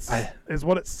what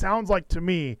it sounds like to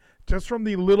me, just from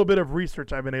the little bit of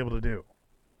research I've been able to do.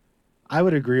 I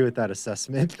would agree with that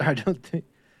assessment.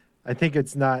 I think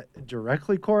it's not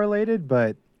directly correlated,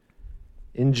 but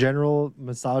in general,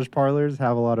 massage parlors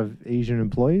have a lot of Asian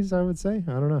employees, I would say.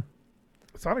 I don't know.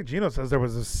 Sonic Gino says there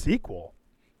was a sequel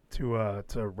to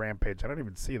Rampage. I don't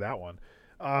even see that one.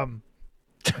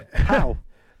 How?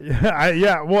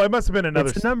 Yeah. Well, it must have been another.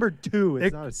 It's number 2.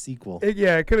 It's not a sequel.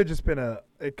 It could have just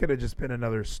been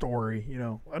another story. You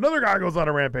know, another guy goes on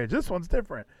a rampage. This one's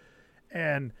different.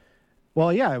 And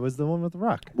well, yeah, it was the one with the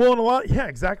Rock. Well,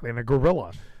 exactly, and a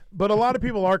gorilla. But a lot of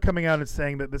people are coming out and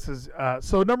saying that this is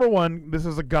so. Number one, this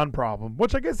is a gun problem,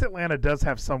 which I guess Atlanta does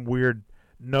have some weird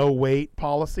no wait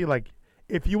policy. Like,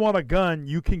 if you want a gun,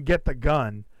 you can get the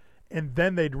gun, and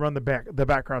then they'd run the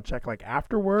background check like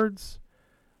afterwards.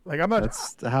 Like, I'm not.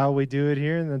 That's how we do it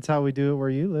here, and that's how we do it where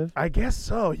you live. I guess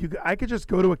so. I could just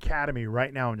go to Academy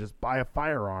right now and just buy a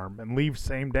firearm and leave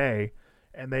same day,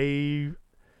 and they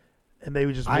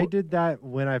would just. I did that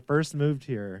when I first moved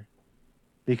here,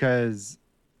 because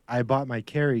I bought my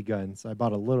carry gun, so I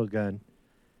bought a little gun,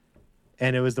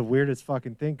 and it was the weirdest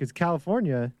fucking thing. Because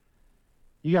California,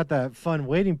 you got that fun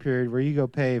waiting period where you go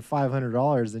pay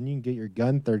 $500 and you can get your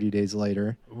gun 30 days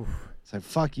later. Oof. It's like,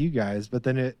 fuck you guys, but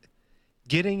then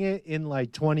getting it in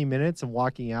like 20 minutes and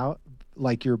walking out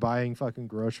like you're buying fucking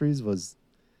groceries was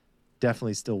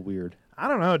definitely still weird. I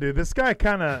don't know, dude. This guy's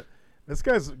kind of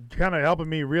helping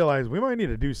me realize we might need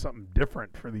to do something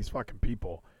different for these fucking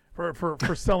people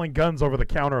for selling guns over the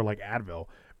counter like Advil,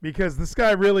 because this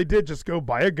guy really did just go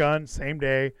buy a gun same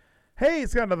day. Hey,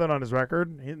 he's got nothing on his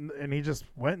record, and he just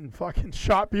went and fucking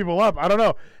shot people up. I don't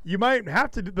know. You might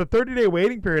have to do the 30-day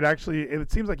waiting period. Actually,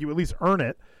 it seems like you at least earn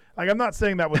it. Like, I'm not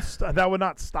saying that would that would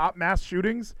not stop mass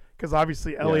shootings, because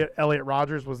obviously Elliot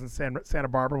Rogers was in Santa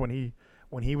Barbara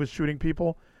when he was shooting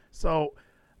people. So,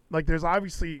 like, there's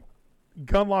obviously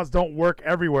gun laws don't work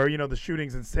everywhere. You know, the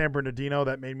shootings in San Bernardino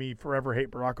that made me forever hate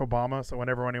Barack Obama. So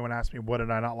whenever anyone asks me what did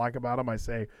I not like about him, I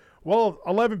say, well,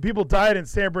 11 people died in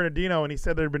San Bernardino, and he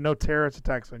said there had been no terrorist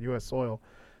attacks on U.S. soil.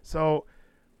 So,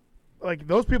 like,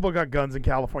 those people got guns in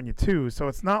California too, so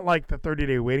it's not like the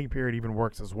 30-day waiting period even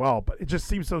works as well. But it just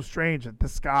seems so strange that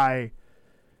this guy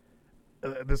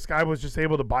was just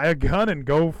able to buy a gun and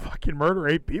go fucking murder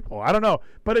 8 people. I don't know,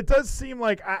 but it does seem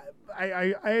like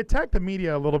I attacked the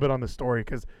media a little bit on the story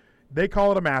because they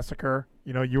call it a massacre.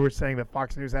 You know, you were saying that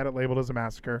Fox News had it labeled as a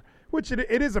massacre, which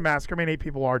it is a massacre. I mean, 8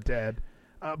 people are dead.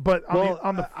 But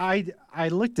I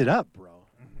looked it up, bro,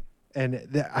 and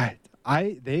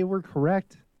they were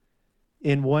correct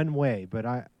in one way,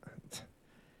 but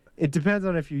it depends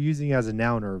on if you're using it as a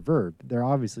noun or a verb. They're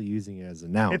obviously using it as a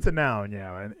noun. It's a noun,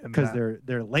 yeah, because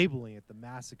they're labeling it the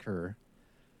massacre.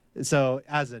 So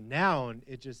as a noun,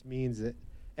 it just means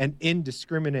an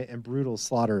indiscriminate and brutal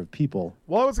slaughter of people.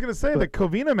 Well, I was going to say the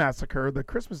Covina massacre, the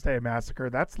Christmas Day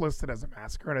massacre, that's listed as a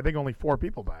massacre, and I think only 4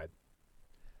 people died.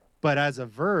 But as a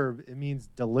verb, it means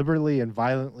deliberately and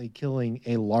violently killing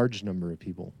a large number of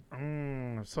people.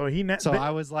 So I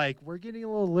was like, we're getting a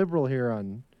little liberal here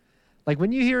on, like,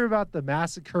 when you hear about the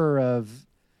massacre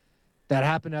that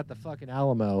happened at the fucking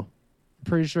Alamo, I'm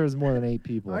pretty sure it's more than 8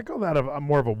 people. I call that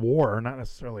more of a war, not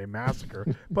necessarily a massacre.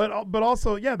 but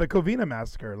also, yeah, the Covina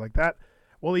massacre, like that.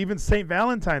 Well, even St.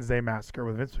 Valentine's Day massacre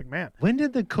with Vince McMahon. When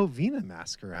did the Covina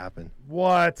massacre happen?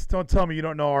 What? Don't tell me you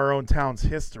don't know our own town's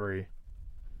history.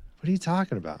 What are you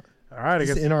talking about? All right, I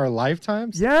guess in our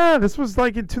lifetimes. Yeah, this was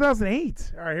like in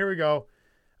 2008. All right, here we go.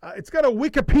 It's got a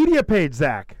Wikipedia page,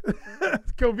 Zach.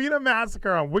 Covina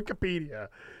Massacre on Wikipedia.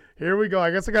 Here we go. I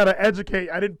guess I got to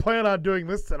educate. I didn't plan on doing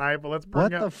this tonight, but let's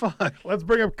bring What the fuck? Let's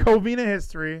bring up Covina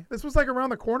history. This was like around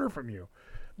the corner from you.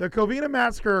 The Covina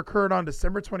Massacre occurred on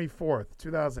December 24th,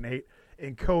 2008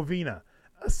 in Covina,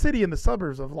 a city in the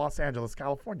suburbs of Los Angeles,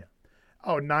 California.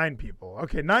 Oh, 9 people.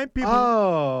 Okay, 9 people.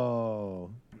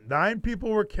 Oh. 9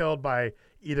 people were killed by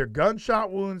either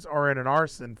gunshot wounds or in an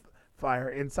arson fire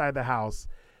inside the house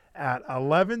at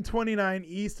 1129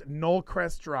 East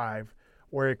Knollcrest Drive,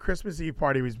 where a Christmas Eve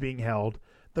party was being held.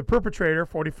 The perpetrator,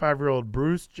 45-year-old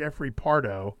Bruce Jeffrey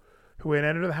Pardo, who had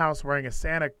entered the house wearing a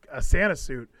Santa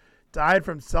suit, died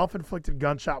from self-inflicted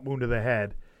gunshot wound to the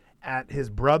head at his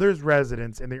brother's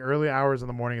residence in the early hours of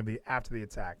the morning after the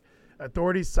attack.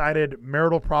 Authorities cited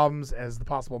marital problems as the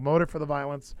possible motive for the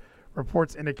violence.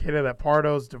 Reports indicated that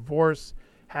Pardo's divorce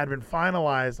had been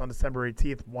finalized on December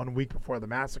 18th, 1 week before the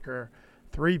massacre.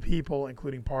 3 people,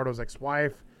 including Pardo's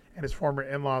ex-wife and his former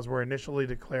in-laws, were initially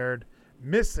declared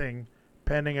missing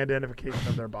pending identification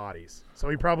of their bodies. So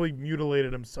he probably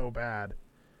mutilated them so bad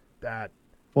that...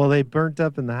 Well, they burnt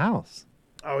up in the house.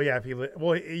 Oh, yeah.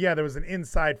 There was an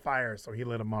inside fire, so he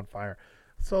lit them on fire.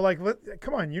 So,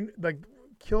 come on,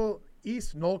 kill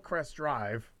East Knollcrest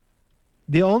Drive.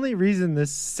 The only reason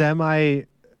this semi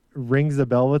rings a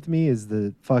bell with me is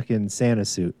the fucking Santa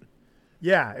suit.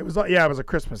 Yeah, it was a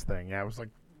Christmas thing. Yeah,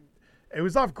 it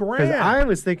was off Grand. I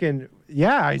was thinking,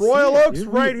 Royal Oaks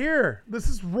right here. This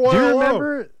is Royal Oaks. Do you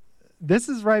remember? This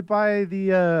is right by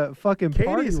the fucking Katie's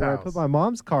party where I house. put my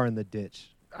mom's car in the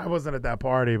ditch. I wasn't at that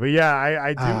party, but yeah,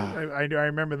 I do. I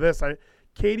remember this.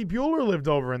 Katie Bueller lived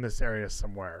over in this area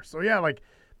somewhere. So yeah,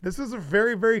 this is a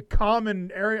very, very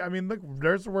common area. I mean, look,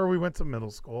 there's where we went to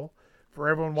middle school. For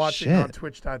everyone watching on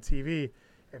Twitch.tv,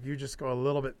 if you just go a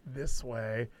little bit this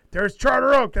way, there's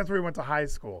Charter Oak. That's where we went to high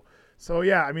school. So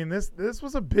yeah, I mean, this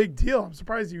was a big deal. I'm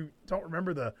surprised you don't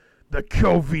remember the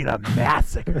Covina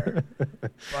Massacre.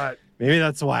 But maybe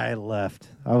that's why I left.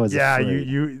 I was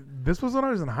afraid. This was when I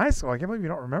was in high school. I can't believe you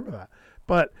don't remember that.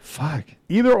 But fuck.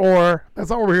 Either or, that's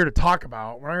not what we're here to talk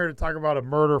about. We're not here to talk about a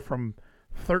murder from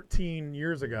 13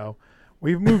 years ago.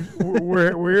 We've moved.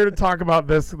 we're here to talk about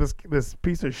this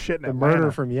piece of shit in Atlanta.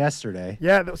 Murder from yesterday.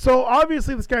 Yeah. So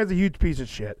obviously this guy's a huge piece of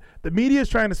shit. The media is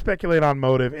trying to speculate on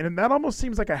motive, and that almost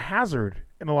seems like a hazard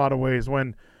in a lot of ways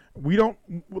when we don't.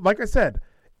 Like I said,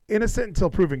 innocent until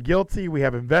proven guilty. We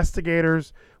have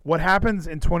investigators. What happens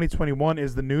in 2021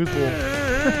 is the news will.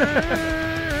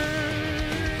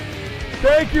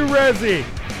 Thank you, Rezzy.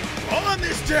 On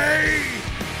this day,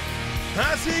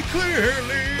 I see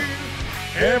clearly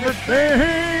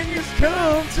everything has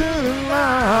come to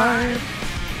light.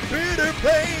 Bitter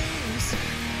place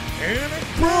and a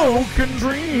broken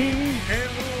dream. And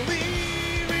we'll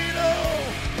leave it all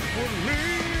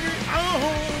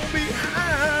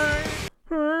behind.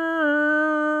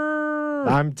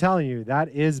 I'm telling you, that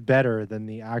is better than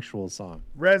the actual song.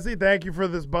 Rezzy, thank you for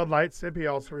this Bud Light sip. He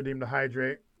also redeemed a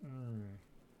hydrate.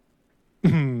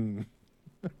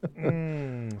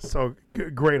 So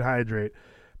great hydrate.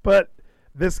 But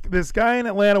this guy in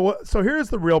Atlanta, so here's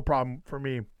the real problem for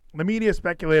me. The media is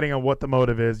speculating on what the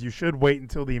motive is. You should wait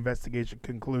until the investigation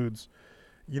concludes.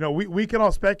 You know, we can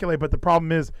all speculate, but the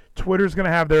problem is Twitter's going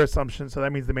to have their assumptions, so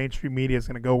that means the mainstream media is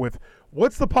going to go with,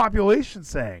 what's the population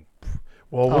saying?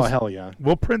 Well, hell yeah.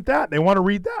 We'll print that. They want to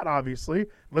read that, obviously.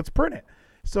 Let's print it.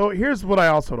 So here's what I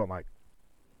also don't like.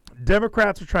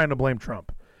 Democrats are trying to blame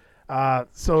Trump.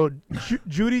 So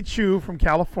Judy Chu from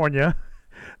California,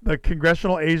 the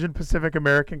Congressional Asian Pacific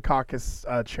American Caucus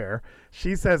chair,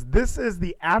 she says this is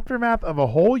the aftermath of a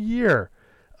whole year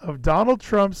of Donald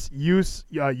Trump's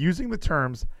using the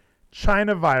terms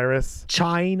China virus,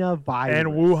 and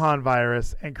Wuhan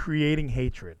virus, and creating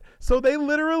hatred. So they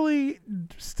literally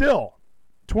still,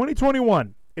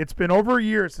 2021, it's been over a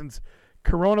year since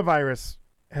coronavirus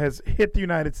has hit the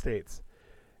United States.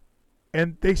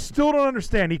 And they still don't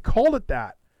understand. He called it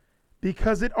that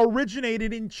because it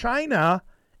originated in China.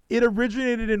 It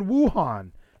originated in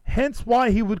Wuhan. Hence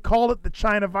why he would call it the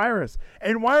China virus.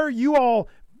 And why are you all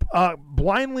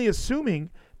blindly assuming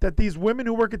that these women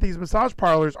who work at these massage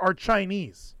parlors are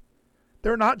Chinese?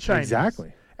 They're not Chinese.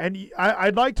 Exactly. And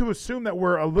I'd like to assume that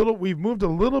we've moved a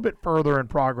little bit further in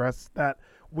progress, that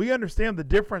we understand the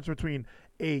difference between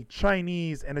a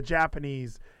Chinese and a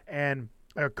Japanese and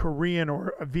a Korean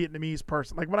or a Vietnamese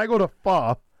person. Like when I go to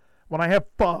pho, when I have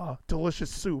pho, delicious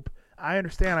soup, I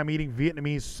understand I'm eating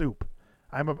Vietnamese soup.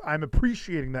 I'm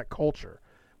appreciating that culture.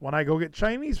 When I go get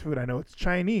Chinese food, I know it's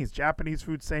Chinese. Japanese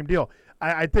food, same deal.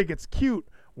 I think it's cute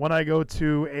when I go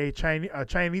to a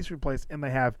Chinese food place and they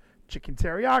have chicken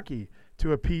teriyaki,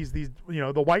 to appease these,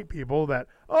 the white people that,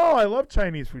 oh, I love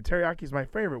Chinese food. Teriyaki is my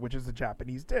favorite, which is a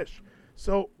Japanese dish.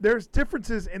 So there's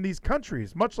differences in these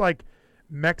countries, much like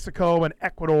Mexico and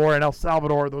Ecuador and El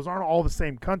Salvador. Those aren't all the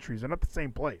same countries. They're not the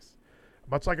same place.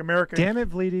 Much like America. Damn it,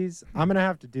 Vleeties. I'm going to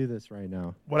have to do this right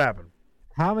now. What happened?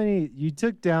 How many? You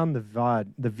took down the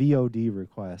VOD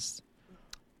request.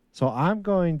 So I'm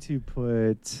going to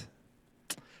put,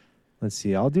 let's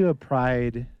see, I'll do a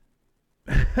Pride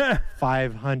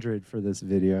 500 for this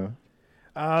video.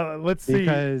 Let's see.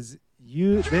 Because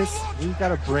we've got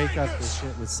to break up this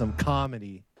shit with some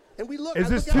comedy. And is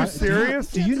this too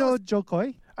serious? Do you know Joe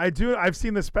Coy? I do. I've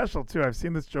seen this special too. I've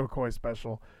seen this Joe Coy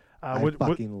special. I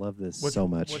fucking love this so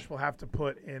much. Which we'll have to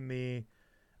put in the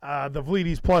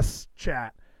Vleeties Plus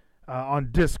chat on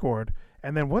Discord.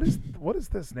 And then what is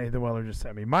this Nathan Weller just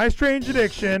sent me? My Strange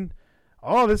Addiction.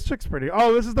 Oh, this chick's pretty.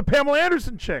 Oh, this is the Pamela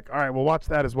Anderson chick. All right, we'll watch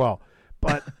that as well.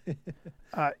 But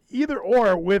either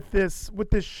or with this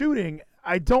shooting,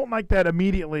 I don't like that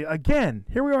immediately. Again,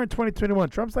 here we are in 2021.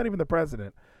 Trump's not even the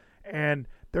president. And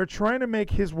they're trying to make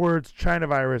his words, China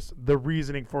virus, the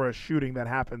reasoning for a shooting that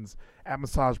happens at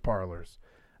massage parlors.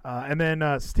 And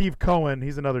then Steve Cohen,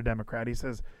 he's another Democrat. He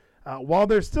says, while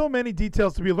there's still many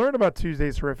details to be learned about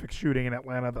Tuesday's horrific shooting in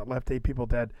Atlanta that left 8 people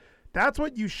dead, that's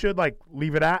what you should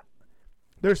leave it at.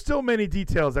 There's still many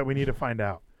details that we need to find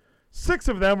out. 6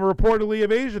 of them were reportedly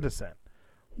of Asian descent.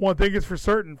 One thing is for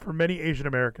certain, for many Asian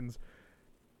Americans,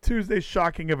 Tuesday's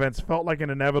shocking events felt like an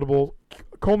inevitable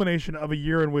culmination of a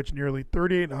year in which nearly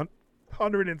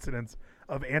 3,800 incidents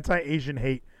of anti-Asian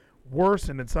hate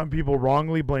worsened, and some people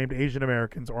wrongly blamed Asian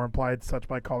Americans or implied such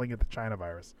by calling it the China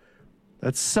virus.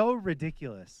 That's so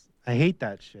ridiculous. I hate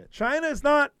that shit. China is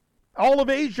not all of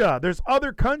Asia. There's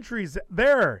other countries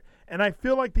there. And I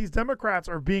feel like these Democrats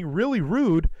are being really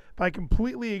rude by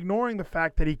completely ignoring the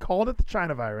fact that he called it the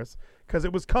China virus because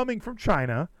it was coming from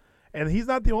China. And he's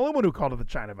not the only one who called it the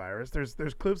China virus. There's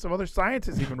clips of other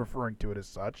scientists even referring to it as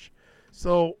such.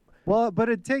 So, well, but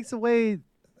it takes away.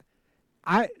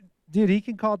 Dude, he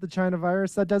can call it the China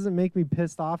virus. That doesn't make me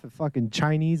pissed off at fucking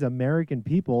Chinese American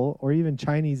people or even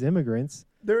Chinese immigrants.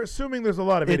 They're assuming there's a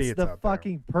lot of idiots out there. It's the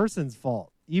fucking person's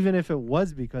fault, even if it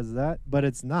was because of that. But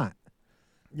it's not.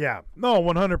 Yeah, no,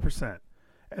 100%.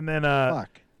 And then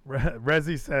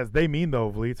Rezi says, they mean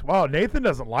though, Vleets. Wow, Nathan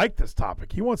doesn't like this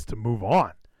topic. He wants to move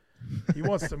on. He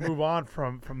wants to move on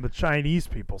from the Chinese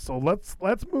people. So let's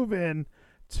move in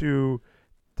to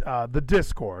the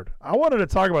Discord. I wanted to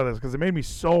talk about this because it made me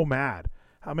so mad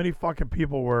how many fucking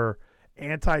people were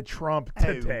anti-Trump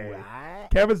today.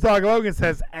 Kevin's dog Logan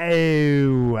says,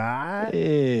 head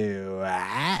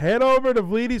over to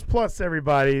Vleeties Plus,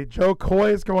 everybody. Joe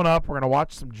Coy is going up. We're going to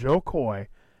watch some Joe Coy.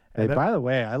 Hey, by the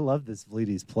way, I love this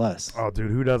Vleeties Plus. Oh,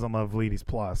 dude, who doesn't love Vleeties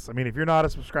Plus? I mean, if you're not a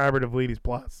subscriber to Vleeties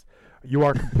Plus, you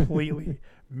are completely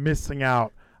missing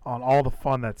out on all the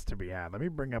fun that's to be had. Let me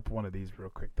bring up one of these real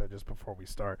quick, though, just before we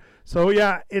start. So,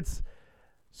 yeah,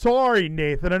 sorry,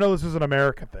 Nathan. I know this is an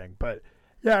America thing, but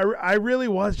yeah, I really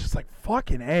was just like,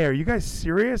 fucking A, are you guys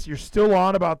serious? You're still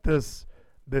on about this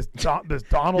Donald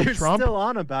Trump? You're still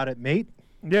on about it, mate.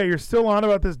 Yeah, you're still on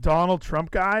about this Donald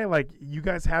Trump guy. Like, you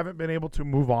guys haven't been able to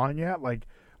move on yet. Like,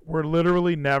 we're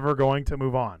literally never going to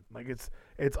move on. Like, it's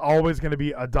always going to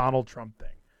be a Donald Trump thing.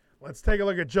 Let's take a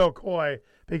look at Joe Coy,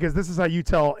 because this is how you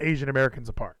tell Asian Americans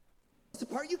apart.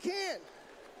 Apart you can.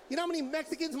 You know how many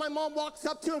Mexicans my mom walks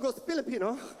up to and goes,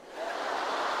 Filipino?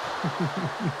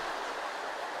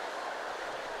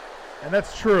 And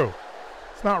that's true.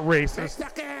 It's not racist.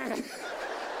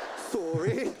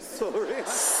 Sorry.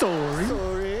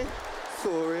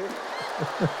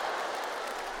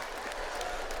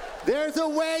 There's a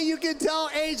way you can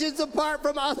tell Asians apart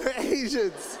from other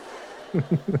Asians.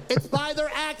 It's by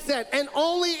their accent, and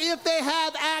only if they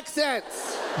have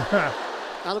accents.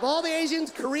 Out of all the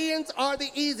Asians, Koreans are the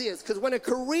easiest, because when a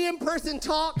Korean person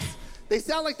talks, they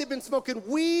sound like they've been smoking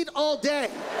weed all day.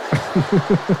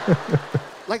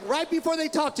 Like right before they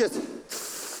talk, just.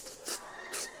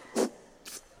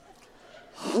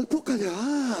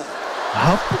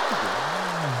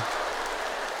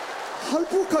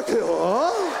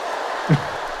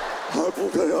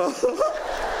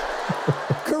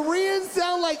 Koreans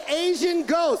sound like Asian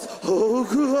ghosts.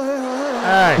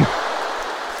 Hey,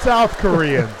 South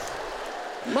Koreans.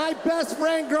 My best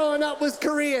friend growing up was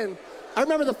Korean. I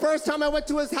remember the first time I went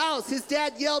to his house, his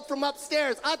dad yelled from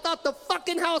upstairs. I thought the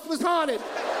fucking house was haunted.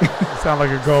 You sound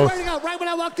like a ghost. Swear to God, right when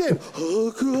I walked in.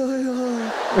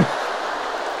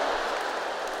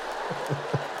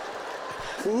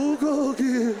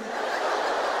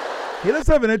 He does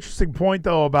have an interesting point,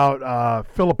 though, about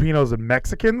Filipinos and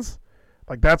Mexicans.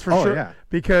 Like, that's for sure. Yeah.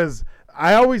 Because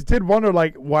I always did wonder,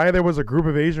 like, why there was a group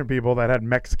of Asian people that had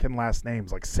Mexican last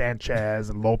names, like Sanchez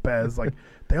and Lopez. Like,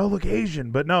 they all look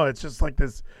Asian, but no, it's just like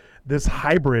this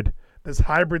hybrid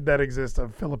that exists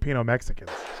of Filipino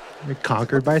Mexicans. You're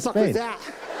conquered by What the fuck was Spain. that?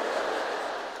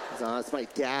 It's my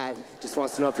dad. Just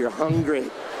wants to know if you're hungry.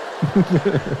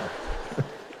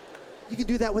 You can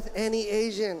do that with any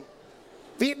Asian.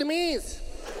 Vietnamese.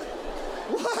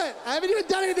 What? I haven't even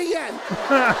done anything yet.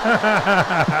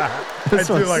 I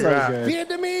do like that. good.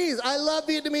 Vietnamese. I love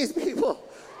Vietnamese people.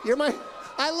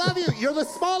 I love you. You're the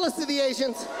smallest of the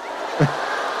Asians.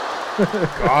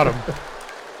 Got him.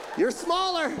 You're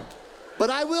smaller. But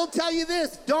I will tell you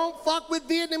this. Don't fuck with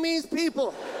Vietnamese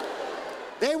people.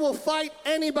 They will fight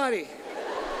anybody.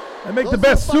 They make Those the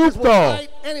best motherfuckers soup, will though.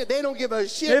 fight they don't give a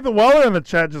shit. Nathan Weller in the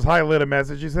chat just highlighted a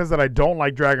message. He says that I don't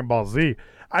like Dragon Ball Z.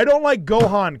 I don't like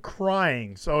Gohan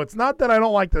crying, so it's not that I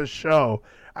don't like the show.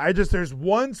 There's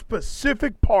one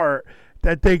specific part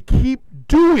that they keep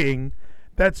doing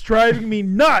that's driving me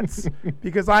nuts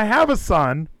because I have a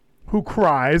son who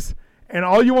cries, and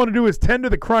all you want to do is tend to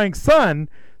the crying son.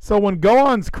 So when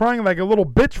Gohan's crying like a little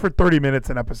bitch for 30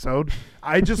 minutes an episode,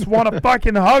 I just want to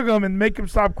fucking hug him and make him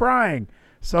stop crying.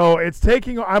 So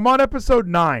I'm on episode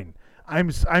 9.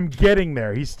 I'm getting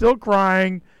there. He's still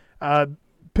crying.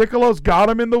 Piccolo's got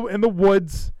him in the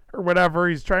woods or whatever.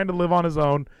 He's trying to live on his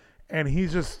own, and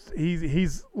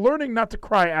he's learning not to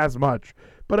cry as much.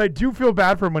 But I do feel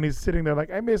bad for him when he's sitting there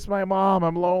like, I miss my mom.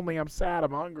 I'm lonely. I'm sad.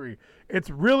 I'm hungry. It's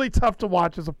really tough to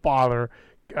watch as a father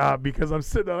because I'm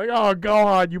sitting there like, oh,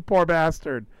 Gohan, you poor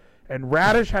bastard. And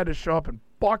Radish had to show up and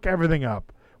fuck everything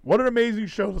up. What an amazing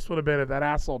show this would have been if that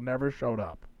asshole never showed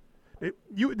up.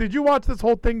 Did you watch this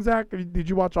whole thing, Zach? Did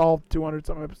you watch all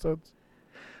 200-some episodes?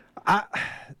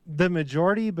 The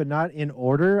majority, but not in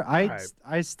order.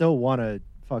 I still want to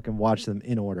fucking watch them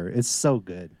in order. It's so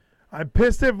good. I'm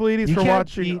pissed at Bleedies for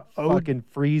watching fucking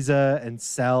Frieza and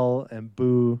Cell and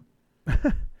Boo.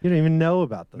 You don't even know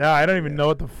about them. No, I don't even know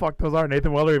what the fuck those are.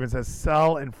 Nathan Weller even says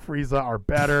Cell and Frieza are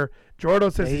better.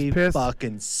 Jordo says he's pissed.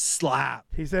 Fucking slap.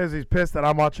 He says he's pissed that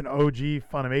I'm watching OG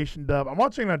Funimation dub. I'm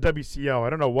watching it on WCO. I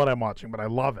don't know what I'm watching, but I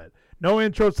love it. No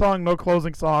intro song, no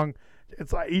closing song.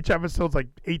 It's like each episode's like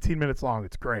 18 minutes long.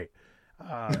 It's great.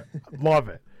 Love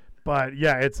it. But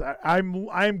yeah,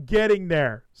 I'm getting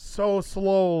there so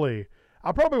slowly.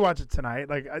 I'll probably watch it tonight.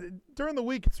 Like during the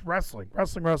week, it's wrestling. I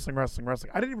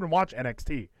didn't even watch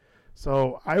NXT,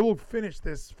 so I will finish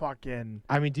this fucking.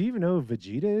 I mean, do you even know who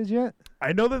Vegeta is yet?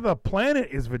 I know that the planet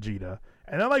is Vegeta,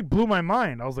 and that like blew my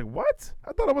mind. I was like, what?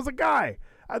 I thought it was a guy.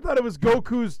 I thought it was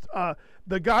Goku's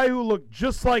the guy who looked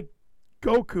just like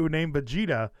Goku named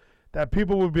Vegeta. That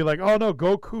people would be like, oh no,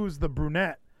 Goku's the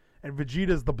brunette and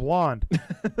Vegeta's the blonde.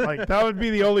 Like that would be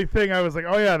the only thing I was like,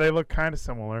 oh yeah, they look kind of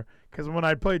similar. Because when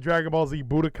I played Dragon Ball Z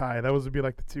Budokai, that would be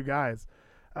like the two guys.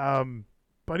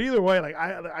 But either way, like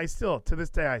I still to this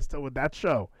day, with that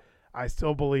show, I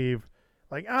still believe,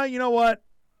 like you know what,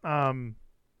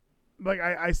 like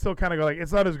I still kind of go like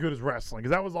it's not as good as wrestling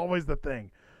because that was always the thing.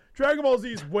 Dragon Ball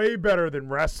Z is way better than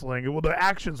wrestling. Well, the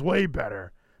action's way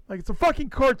better. Like it's a fucking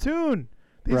cartoon.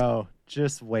 Bro,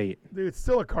 just wait. Dude, it's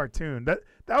still a cartoon.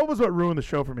 That was what ruined the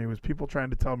show for me, was people trying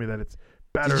to tell me that it's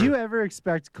better. Did you ever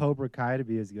expect Cobra Kai to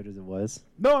be as good as it was?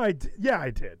 No, I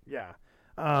did. Yeah.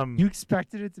 You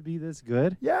expected it to be this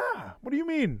good? Yeah. What do you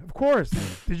mean? Of course.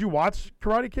 Did you watch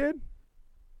Karate Kid?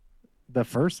 The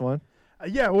first one.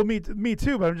 Yeah, well, me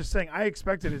too, but I'm just saying I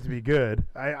expected it to be good.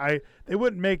 They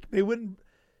wouldn't.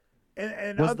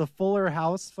 And was the Fuller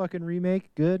House fucking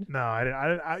remake good? No, I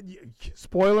didn't.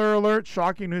 Spoiler alert!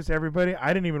 Shocking news to everybody.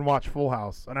 I didn't even watch Full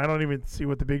House, and I don't even see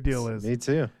what the big deal is. Me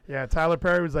too. Yeah, Tyler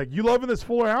Perry was like, "You loving this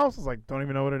Fuller House?" I was like, "Don't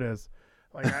even know what it is."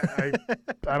 Like,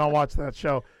 I don't watch that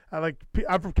show.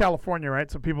 I'm from California, right?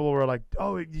 So people were like,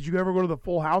 "Oh, did you ever go to the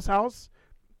Full House house?"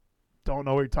 Don't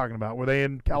know what you're talking about. Were they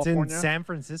in California? It's in San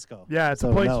Francisco. Yeah, it's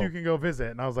a place you can go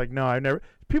visit. And I was like, no, I've never.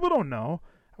 People don't know.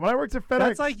 When I worked at FedEx.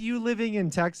 That's like you living in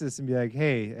Texas and be like,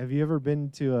 hey, have you ever been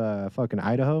to fucking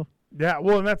Idaho? Yeah,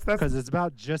 well, and that's because it's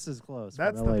about just as close.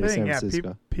 That's from LA the thing. To San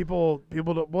Yeah, people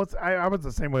don't. Well, I was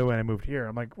the same way when I moved here.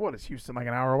 I'm like, what is Houston like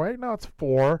an hour away? No, it's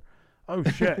 4. Oh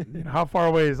shit! How far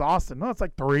away is Austin? No, it's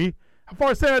like 3. How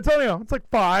far is San Antonio? It's like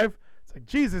 5. It's like,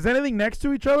 geez, is anything next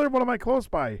to each other? What am I close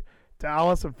by?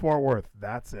 Dallas and Fort Worth.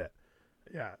 That's it.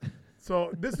 Yeah.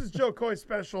 So this is Joe Coy's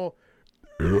special.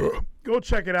 Go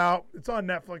check it out. It's on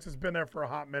Netflix. It's been there for a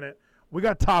hot minute. We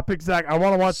got topics, Zach. I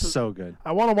want to watch. So good.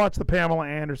 I want to watch the Pamela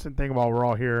Anderson thing while we're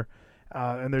all here.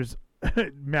 And there's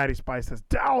Maddie Spice says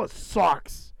Dallas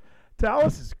sucks.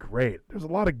 Dallas is great. There's a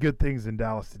lot of good things in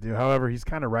Dallas to do. However, he's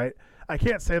kind of right. I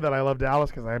can't say that I love Dallas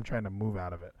because I am trying to move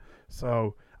out of it.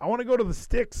 So I want to go to the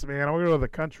sticks, man. I want to go to the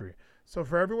country. So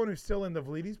for everyone who's still in the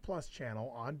Vlides Plus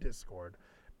channel on Discord,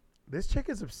 this chick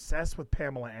is obsessed with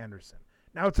Pamela Anderson.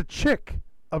 Now, it's a chick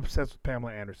obsessed with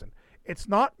Pamela Anderson. It's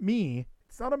not me.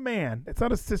 It's not a man. It's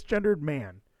not a cisgendered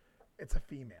man. It's a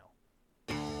female.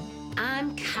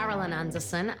 I'm Carolyn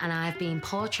Anderson, and I've been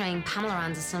portraying Pamela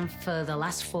Anderson for the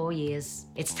last 4 years.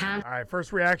 It's time. All right,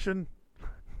 first reaction.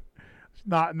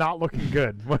 Not looking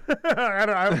good.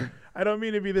 I don't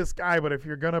mean to be this guy, but if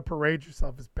you're gonna parade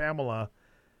yourself as Pamela,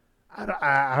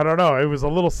 I don't know. It was a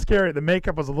little scary. The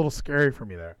makeup was a little scary for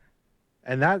me there.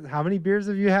 And how many beers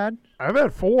have you had? I've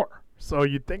had 4, so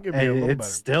you'd think it'd be a little better.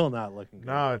 It's still not looking good.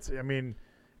 No, I mean,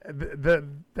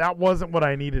 that wasn't what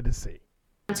I needed to see.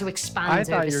 To expand I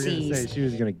thought overseas. you were going to say she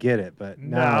was going to get it, but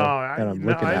No, now that I'm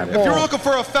looking at it. If you're looking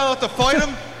for a fella to fight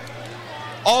him,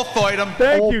 I'll fight him.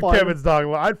 Thank you, Kevin's dog.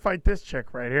 Well, I'd fight this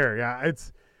chick right here. Yeah,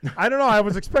 I don't know. I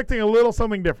was expecting a little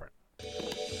something different.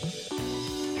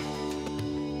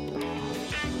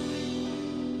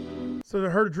 So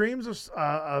her dreams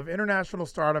of international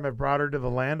stardom have brought her to the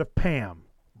land of Pam.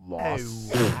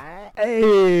 Lost.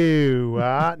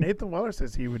 Nathan Weller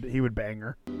says he would bang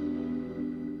her.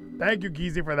 Thank you,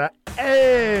 Geezy, for that.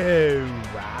 Hey,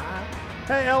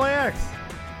 LAX.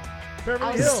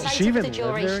 Beverly Hills. She even the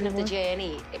duration of the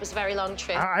journey. It was a very long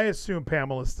trip. I assume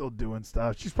Pamela's still doing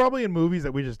stuff. She's probably in movies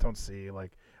that we just don't see,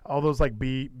 like all those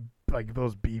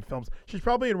those B films. She's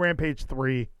probably in Rampage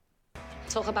 3.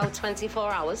 Talk about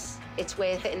 24 hours. It's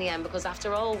worth it in the end because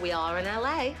after all, we are in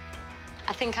LA.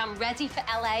 I think I'm ready for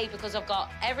LA because I've got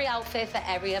every outfit for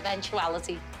every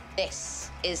eventuality.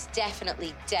 This is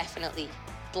definitely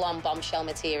blonde bombshell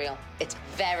material. It's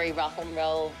very rock and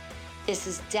roll. This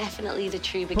is definitely the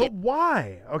true beginning. But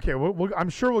why? Okay, I'm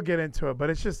sure we'll get into it, but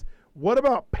it's just, what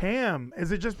about Pam?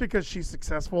 Is it just because she's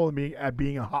successful at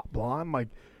being a hot blonde? Like,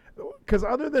 because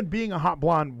other than being a hot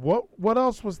blonde, what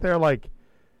else was there like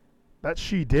that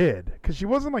she did? Because she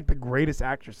wasn't like the greatest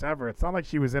actress ever. It's not like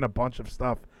she was in a bunch of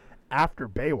stuff after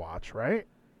Baywatch, right?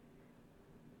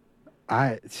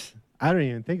 I don't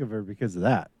even think of her because of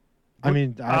that. I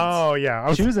mean,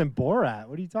 she was in Borat.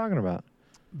 What are you talking about?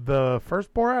 The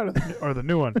first Borat or the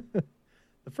new one?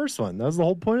 The first one. That was the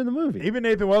whole point of the movie. Even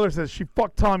Nathan Weller says she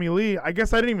fucked Tommy Lee. I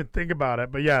guess I didn't even think about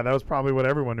it, but yeah, that was probably what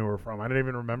everyone knew her from. I didn't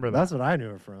even remember that. That's what I knew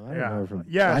her from. I didn't know her from.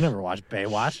 Yeah, I never watched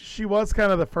Baywatch. She was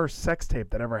kind of the first sex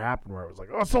tape that ever happened, where it was like,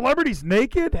 oh, celebrities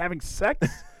naked having sex.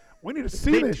 We need to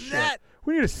see this shit.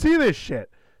 We need to see this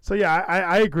shit. So yeah,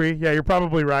 I agree. Yeah, you're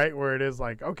probably right. Where it is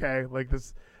like, okay, like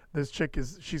this chick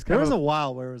she's kind of. There was a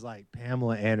while where it was like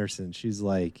Pamela Anderson. She's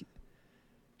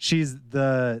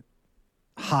the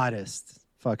hottest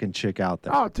fucking chick out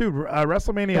there. Oh, dude,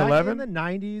 WrestleMania 11 in the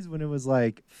 90s when it was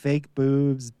like fake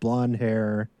boobs, blonde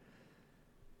hair.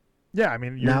 Yeah, I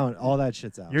mean, now all that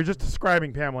shit's out. You're just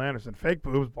describing Pamela Anderson, fake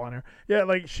boobs, blonde hair. Yeah,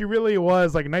 like she really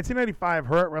was like 1995.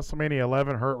 Her at WrestleMania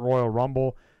 11, her at Royal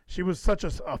Rumble. She was such a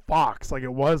fox. Like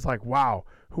it was like, wow,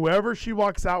 whoever she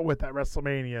walks out with at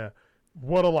WrestleMania,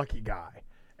 what a lucky guy.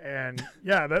 And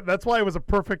yeah, that's why it was a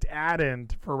perfect add-in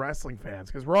for wrestling fans,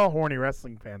 because we're all horny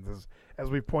wrestling fans, as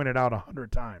we've pointed out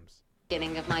 100 times.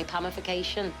 Beginning of my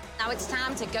Pamification. Now it's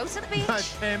time to go to the beach. My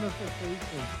Pamification.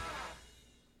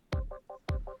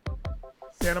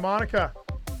 Santa Monica.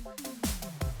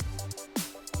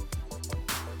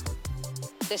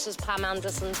 This is Pam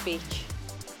Anderson's beach.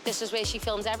 This is where she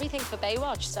filmed everything for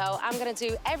Baywatch, so I'm going to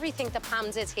do everything that Pam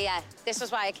did here. This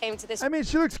is why I came to this. I mean,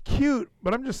 she looks cute,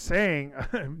 but I'm just saying,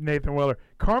 Nathan Weller,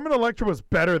 Carmen Electra was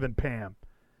better than Pam.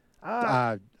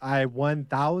 I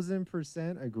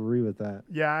 1000% agree with that.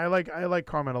 Yeah, I like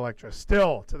Carmen Electra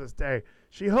still to this day.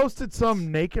 She hosted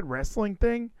some naked wrestling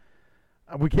thing.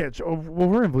 We can't. Well,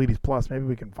 we're in Vlides Plus. Maybe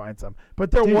we can find some. But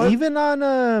there was even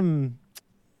on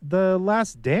The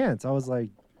Last Dance. I was like,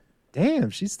 damn,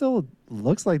 she still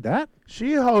looks like that. She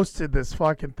hosted this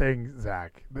fucking thing,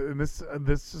 Zach. This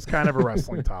is kind of a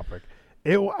wrestling topic.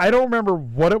 I don't remember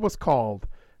what it was called,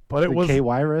 but it was KY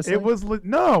wrestling. It was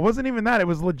no, it wasn't even that. It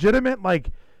was legitimate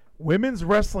like women's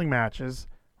wrestling matches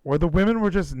where the women were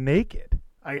just naked.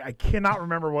 I cannot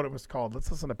remember what it was called. Let's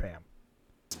listen to Pam.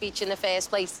 Speech in the first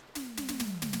place.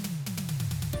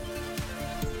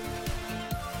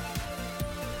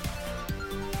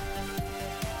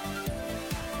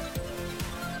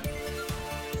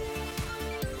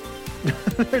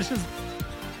 There's just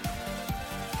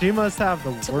she must have the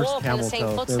worst walk in camel the same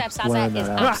toe. footsteps as her is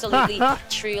absolutely,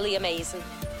 truly amazing.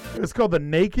 It's called the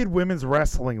Naked Women's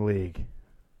Wrestling League.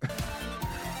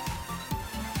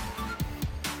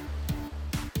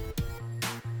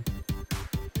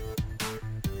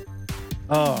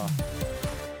 Oh.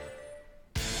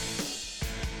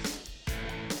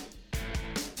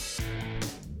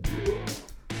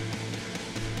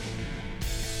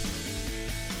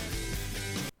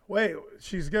 Wait,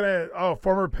 she's gonna. Oh,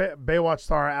 former Baywatch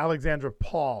star Alexandra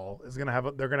Paul is gonna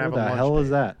have. They're gonna have a lunch. What the hell is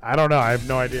that? I don't know. I have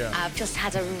no idea. I've just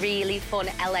had a really fun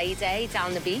LA day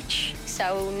down the beach.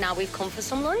 So now we've come for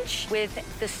some lunch with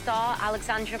the star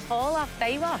Alexandra Paul of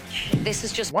Baywatch. This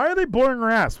is just. Why are they blurring her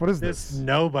ass? What is this?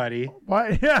 Nobody.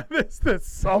 Why? Yeah, this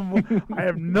some. I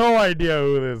have no idea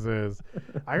who this is.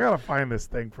 I gotta find this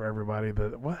thing for everybody.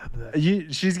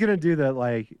 She's gonna do that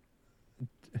like.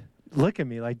 Look at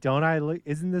me, like, don't I look?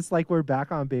 Isn't this like we're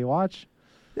back on Baywatch?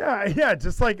 Yeah,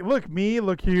 just like, look me,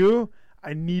 look you.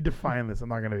 I need to find this. I'm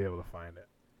not going to be able to find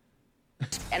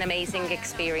it. An amazing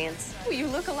experience. Oh, you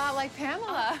look a lot like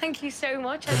Pamela. Oh, thank you so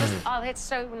much. It's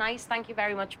so nice. Thank you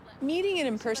very much. Meeting an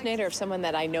impersonator of someone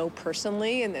that I know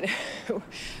personally and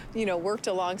that, worked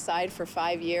alongside for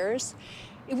 5 years,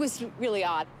 it was really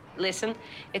odd. Listen,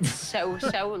 it's so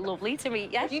lovely to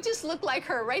meet you. You just look like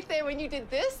her right there when you did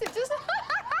this. It just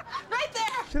right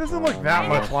there. She doesn't look that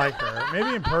much like her.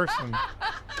 Maybe in person.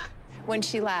 When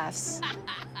she laughs.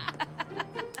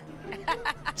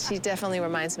 She definitely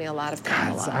reminds me a lot of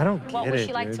Pamela. I don't get it. What would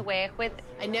she like to work with?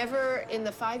 I never, in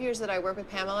the 5 years that I worked with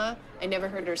Pamela, I never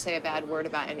heard her say a bad word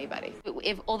about anybody.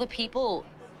 If other people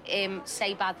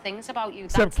say bad things about you,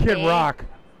 except that's Kid their, Rock.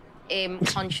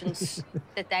 Conscience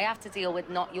that they have to deal with,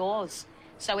 not yours.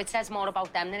 So it says more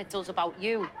about them than it does about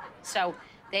you. So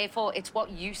therefore, it's what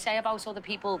you say about other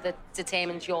people that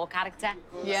determines your character.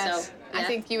 Yes, So, yeah. I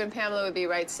think you and Pamela would be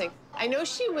right to sing. I know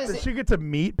she was. Did she get to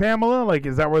meet Pamela? Like,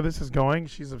 is that where this is going?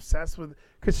 She's obsessed with,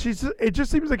 because it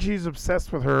just seems like she's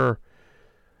obsessed with her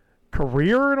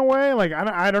career in a way. Like,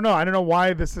 I don't know. I don't know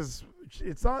why this is.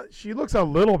 It's not. She looks a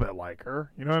little bit like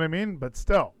her. You know what I mean? But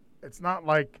still, it's not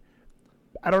like.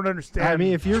 I don't understand. I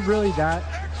mean, if you're really that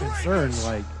concerned,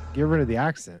 like, get rid of the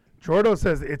accent. Jordo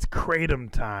says it's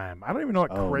kratom time. I don't even know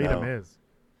what kratom is.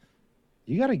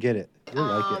 You got to get it. You'll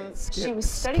like it. She was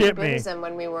studying Buddhism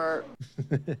when we were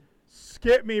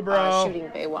Skip me, bro. shooting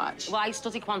Baywatch. Well, I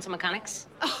study quantum mechanics.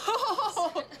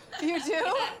 Oh, you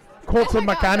do? Quantum I don't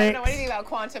mechanics. know anything about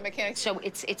quantum mechanics. So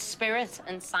it's spirit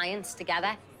and science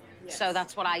together. Yes. So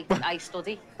that's what I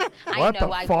study. I What know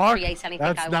the I fuck? could create anything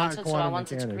That's I not wanted, so I quantum wanted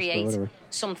to mechanics, but create whatever.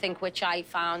 something which I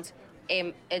found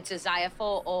a desire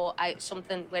for, or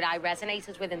something where I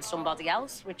resonated with in somebody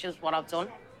else, which is what I've done.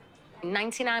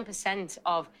 99%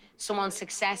 of someone's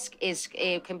success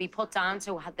can be put down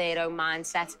to their own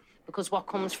mindset, because what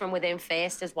comes from within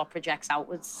first is what projects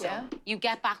outwards. So Yeah. you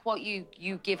get back what you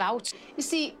give out. You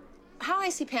see, how I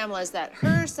see Pamela is that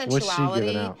her What's she sensuality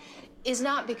giving out? is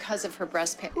not because of her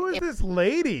breast pain. Who is this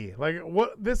lady? Like,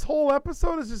 what? This whole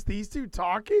episode is just these two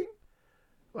talking?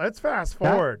 Let's fast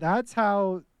forward. That's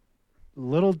how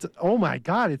little. Oh my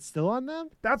God, it's still on them?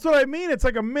 That's what I mean. It's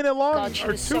like a minute long God, she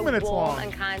or was 2 so minutes warm long.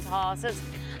 and kind-hearted,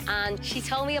 and she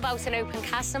told me about an open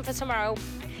casting for tomorrow.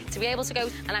 To be able to go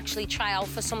and actually try out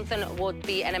for something would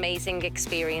be an amazing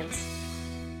experience.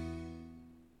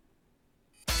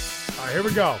 All right, here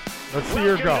we go. Let's see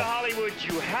her Welcome go. to Hollywood.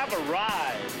 You have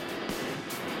arrived.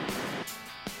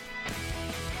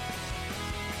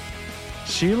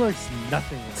 She looks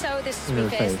nothing like So this is in my her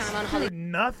first face. time on Dude, Hollywood.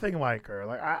 nothing like her.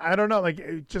 Like, I don't know.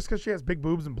 Like, just because she has big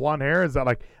boobs and blonde hair, is that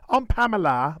like, I'm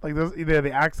Pamela? Like, either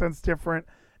the accent's different.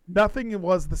 Nothing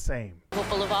was the same.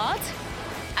 Boulevard.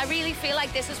 I really feel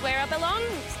like this is where I belong.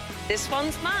 This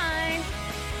one's mine.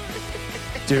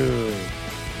 Dude.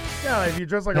 Yeah, if you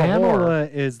dress like a whore. Pamela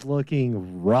is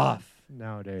looking rough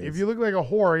nowadays. If you look like a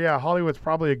whore, yeah, Hollywood's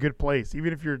probably a good place.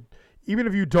 Even if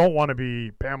you don't want to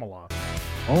be Pamela.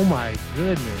 Oh my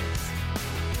goodness.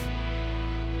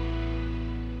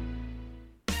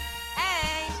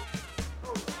 Hey.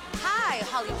 Hi,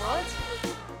 Hollywood.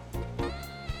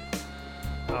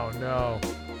 Oh no.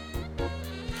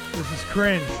 This is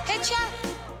cringe. Picture.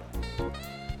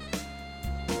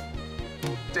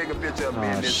 Take a picture of me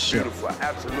and this beautiful,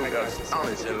 absolutely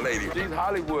astonishing lady. She's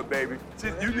Hollywood, baby.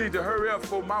 You need to hurry up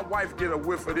before my wife get a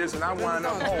whiff of this and I wind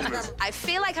up homeless. I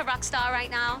feel like a rock star right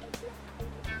now.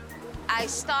 I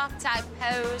stopped, I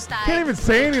posed, I Can't even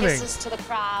say gave anything. kisses to the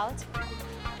crowd.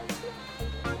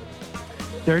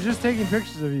 They're just taking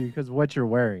pictures of you because of what you're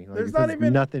wearing. Like, There's it not has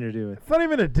even- nothing to do with. It's not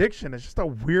even addiction. It's just a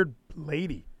weird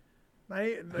lady.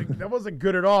 That wasn't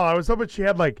good at all. I was hoping she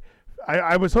had like,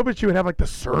 I was hoping she would have like the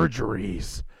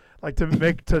surgeries, like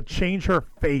to change her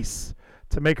face,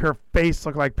 to make her face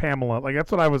look like Pamela. Like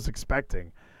that's what I was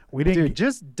expecting. We didn't. Dude,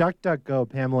 just DuckDuckGo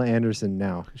Pamela Anderson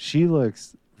now. She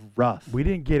looks rough. We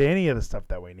didn't get any of the stuff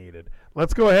that we needed.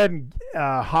 Let's go ahead and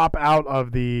hop out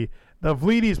of the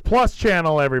Vleeties Plus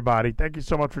channel, everybody. Thank you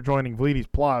so much for joining Vleeties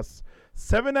Plus.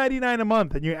 $7.99 a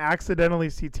month, and you accidentally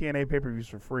see TNA pay-per-views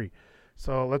for free.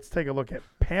 So let's take a look at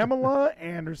Pamela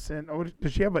Anderson. Oh,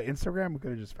 does she have an Instagram? We could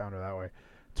have just found her that way.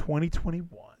 2021.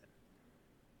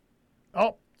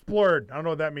 Oh, it's blurred. I don't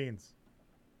know what that means.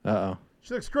 Uh-oh.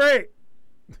 She looks great.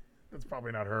 That's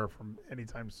probably not her from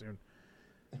anytime soon.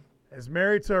 Is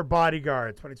married to her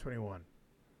bodyguard, 2021.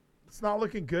 It's not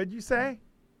looking good, you say?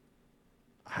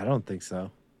 I don't think so.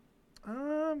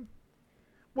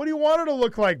 What do you want her to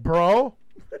look like, bro?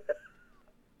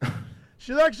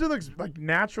 She actually looks like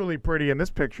naturally pretty in this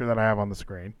picture that I have on the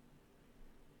screen.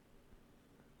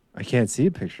 I can't see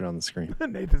a picture on the screen.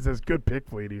 Nathan says, good pick,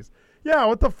 Fleeties. Yeah,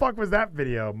 what the fuck was that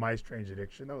video, My Strange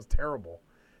Addiction? That was terrible.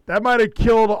 That might have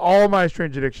killed all my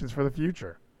strange addictions for the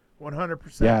future.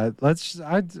 100%. Yeah,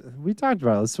 we talked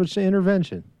about it. Let's switch to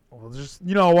intervention. Well, just,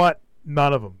 you know what?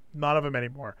 None of them. None of them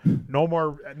anymore. No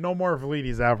more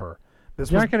Fleeties ever.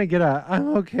 You're not going to get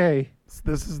I'm okay.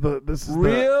 This is the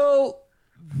Real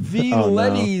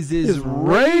Lenny's is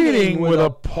rating with a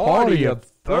party of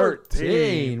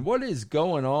 13. What is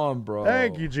going on, bro?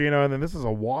 Thank you, Gino. And then this is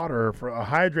a water for a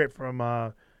hydrate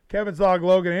from Kevin's dog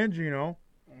Logan and Gino.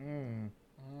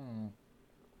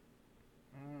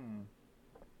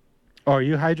 Oh, are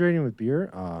you hydrating with beer?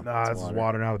 Nah, this is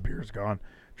water now. The beer's gone.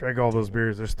 Drank all those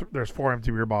beers. There's 4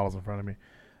 empty beer bottles in front of me.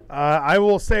 I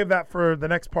will save that for the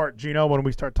next part, Gino, when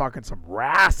we start talking some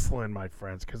wrestling, my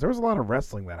friends, because there was a lot of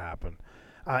wrestling that happened.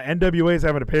 NWA is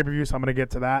having a pay-per-view, so I'm going to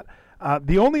get to that.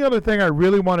 The only other thing I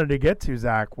really wanted to get to,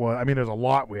 Zach, was, there's a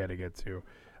lot we had to get to,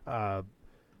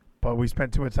 but we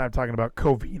spent too much time talking about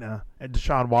Covina and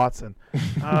Deshaun Watson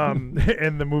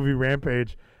in the movie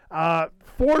Rampage.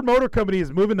 Ford Motor Company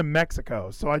is moving to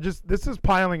Mexico, so this is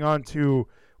piling on to,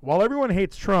 while everyone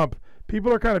hates Trump,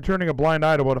 people are kind of turning a blind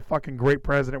eye to what a fucking great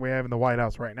president we have in the White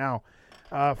House right now.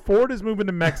 Ford is moving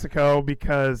to Mexico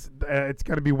because it's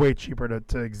going to be way cheaper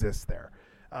to exist there.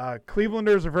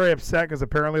 Clevelanders are very upset because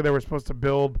apparently they were supposed to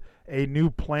build a new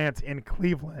plant in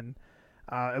Cleveland.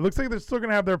 It looks like they're still going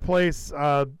to have their place.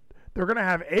 They're going to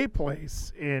have a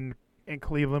place in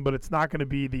Cleveland, but it's not going to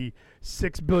be the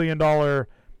 $6 billion. All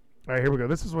right, here we go.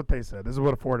 This is what they said. This is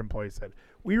what a Ford employee said.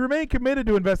 We remain committed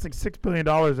to investing $6 billion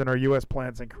in our U.S.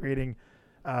 plants and creating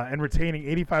and retaining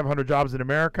 8,500 jobs in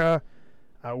America.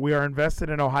 We are invested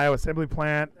in Ohio Assembly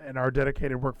Plant and our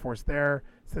dedicated workforce there.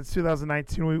 Since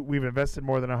 2019, we've invested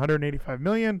more than $185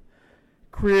 million,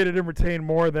 created and retained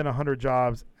more than 100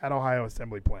 jobs at Ohio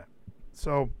Assembly Plant.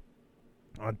 So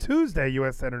on Tuesday,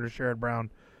 U.S. Senator Sherrod Brown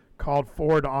called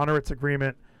Ford to honor its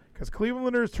agreement because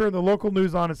Clevelanders turned the local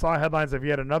news on and saw headlines of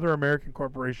yet another American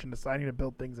corporation deciding to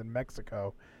build things in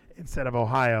Mexico instead of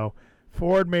Ohio.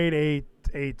 Ford made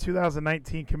a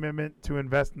 2019 commitment to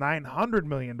invest $900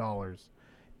 million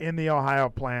in the Ohio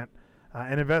plant,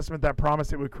 an investment that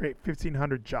promised it would create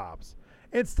 1,500 jobs.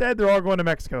 Instead, they're all going to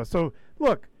Mexico. So,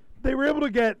 look, they were able to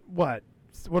get, what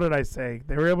did I say?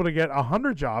 They were able to get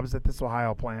 100 jobs at this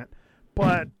Ohio plant,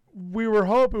 but we were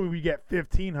hoping we'd get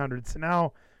 1,500. So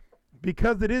now,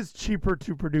 because it is cheaper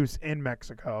to produce in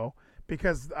Mexico,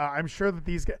 because I'm sure that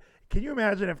these guys, can you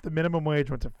imagine if the minimum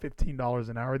wage went to $15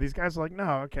 an hour? These guys are like,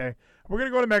 no, okay, we're going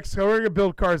to go to Mexico. We're going to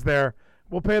build cars there.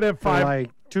 We'll pay them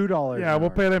 $2. Yeah, we'll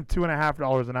pay them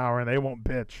 $2.50 an hour, and they won't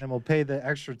bitch. And we'll pay the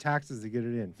extra taxes to get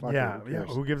it in. Fuck yeah, it,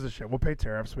 who gives a shit? We'll pay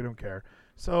tariffs. We don't care.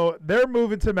 So they're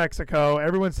moving to Mexico.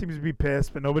 Everyone seems to be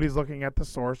pissed, but nobody's looking at the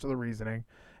source or the reasoning.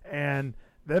 And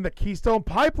then the Keystone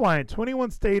Pipeline.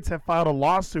 21 states have filed a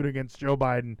lawsuit against Joe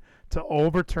Biden to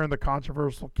overturn the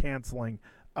controversial canceling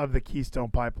of the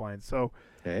Keystone Pipeline. So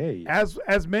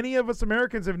as many of us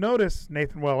Americans have noticed,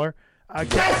 Nathan Weller,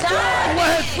 and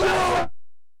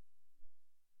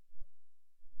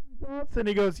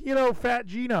he goes, Fat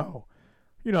Gino.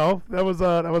 That was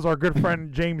our good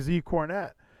friend James E.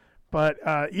 Cornette. But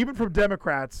even from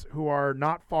Democrats who are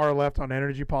not far left on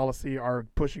energy policy are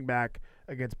pushing back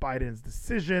against Biden's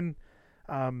decision.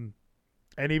 And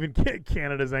even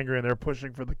Canada's angry, and they're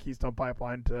pushing for the Keystone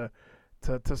Pipeline to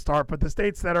start. But the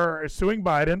states that are suing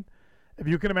Biden, if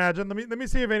you can imagine, let me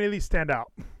see if any of these stand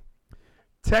out.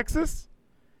 Texas,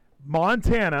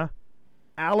 Montana,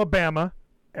 Alabama,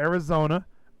 Arizona,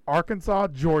 Arkansas,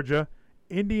 Georgia,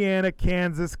 Indiana,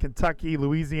 Kansas, Kentucky,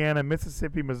 Louisiana,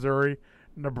 Mississippi, Missouri,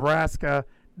 Nebraska,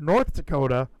 North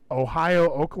Dakota,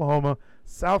 Ohio, Oklahoma,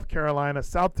 South Carolina,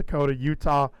 South Dakota,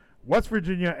 Utah, West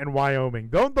Virginia, and Wyoming.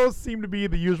 Don't those seem to be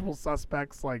the usual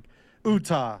suspects like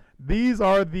Utah? These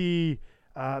are the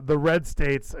red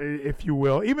states, if you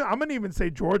will. Even I'm gonna even say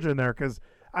Georgia in there because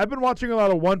I've been watching a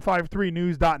lot of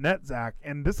 153news.net, Zach,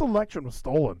 and this election was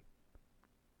stolen.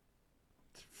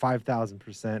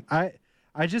 5,000%.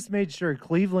 I just made sure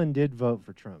Cleveland did vote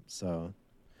for Trump, so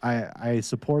I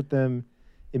support them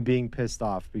in being pissed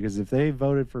off, because if they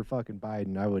voted for fucking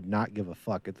Biden, I would not give a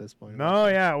fuck at this point. No,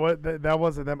 yeah, that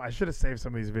wasn't them. I should have saved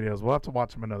some of these videos. We'll have to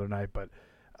watch them another night. But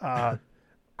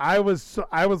I was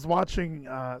watching.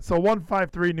 So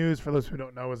 153 News, for those who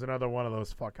don't know, is another one of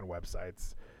those fucking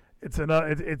websites. It's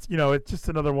just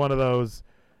another one of those,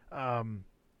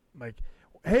 like,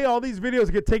 hey, all these videos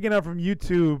get taken out from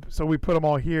YouTube, so we put them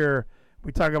all here.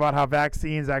 We talk about how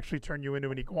vaccines actually turn you into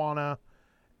an iguana,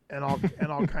 and all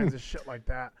kinds of shit like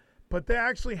that. But they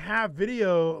actually have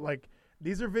video, like,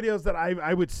 these are videos that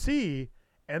I would see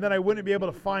and then I wouldn't be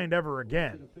able to find ever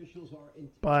again.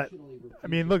 But I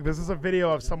mean, look, this is a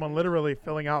video of someone literally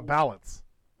filling out ballots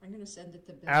I'm gonna send it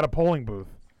to Ben. at a polling booth.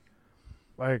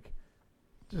 Like,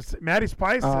 just Maddie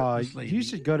Spice. You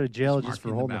should go to jail just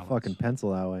for holding a fucking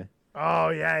pencil that way. Oh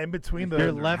yeah, in between the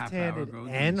You're left-handed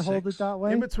and hold it that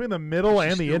way. in between the middle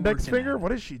and the still index working finger.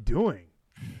 What is she doing?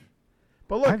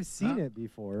 But look, I've seen it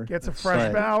before. gets a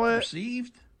fresh but- ballot.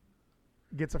 Received.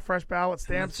 Gets a fresh ballot,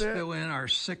 stamps Let's it, fill in our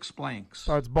 6 blanks.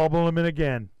 starts bubbling them in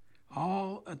again.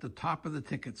 All at the top of the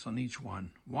tickets on each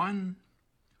one. 1,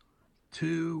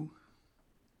 2,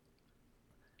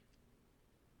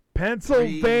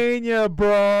 Pennsylvania,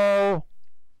 bro.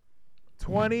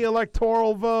 20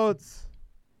 electoral votes.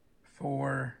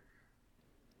 4.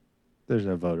 There's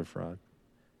no voter fraud.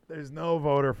 There's no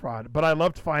voter fraud. But I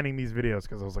loved finding these videos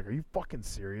because I was like, are you fucking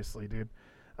seriously, dude?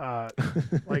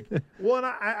 Like, well, and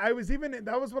I was even,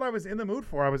 that was what I was in the mood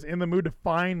for. I was in the mood to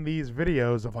find these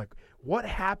videos of, like, what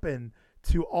happened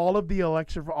to all of the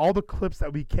election, for all the clips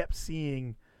that we kept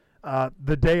seeing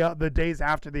the days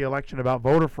after the election about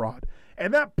voter fraud.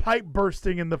 And that pipe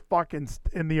bursting in the fucking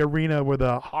in the arena where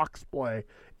the Hawks play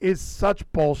is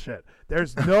such bullshit.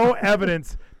 There's no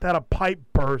evidence that a pipe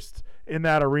burst in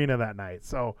that arena that night.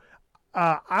 So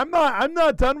I'm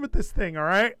not done with this thing. All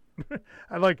right.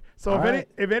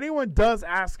 If anyone does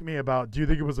ask me about, do you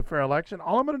think it was a fair election?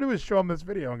 All I'm gonna do is show them this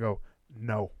video and go,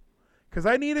 no. Because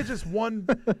I needed just one.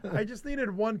 I just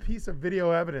needed one piece of video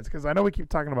evidence. Because I know we keep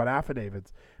talking about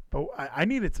affidavits, but I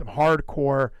needed some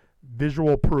hardcore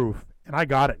visual proof, and I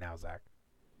got it now, Zach.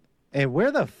 And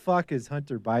where the fuck is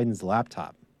Hunter Biden's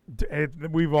laptop?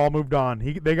 We've all moved on.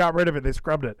 They got rid of it. They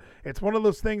scrubbed it. It's one of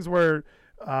those things where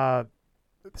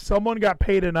someone got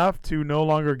paid enough to no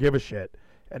longer give a shit,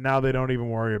 and now they don't even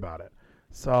worry about it.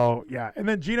 So yeah. And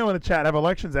then Gino in the chat: have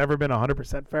elections ever been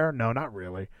 100% fair? No, not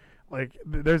really. Like,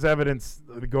 there's evidence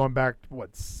going back,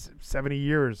 70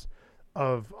 years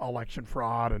of election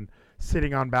fraud and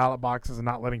sitting on ballot boxes and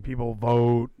not letting people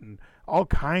vote and all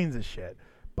kinds of shit.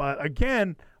 But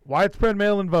again, widespread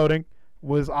mail-in voting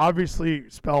was obviously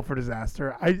spelled for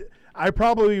disaster. I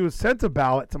probably was sent a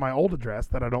ballot to my old address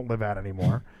that I don't live at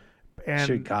anymore. And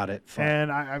Should got it. Fuck.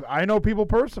 And I know people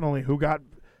personally who got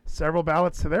several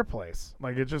ballots to their place.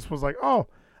 Like, it just was like, oh,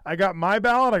 I got my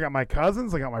ballot, I got my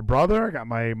cousins, I got my brother, I got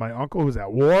my uncle who's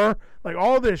at war. Like,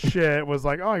 all this shit was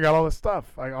like, oh, I got all this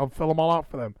stuff. I'll fill them all out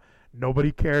for them.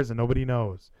 Nobody cares and nobody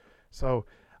knows. So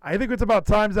I think it's about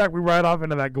time, Zach, we ride off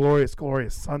into that glorious,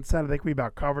 glorious sunset. I think we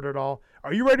about covered it all.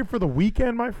 Are you ready for the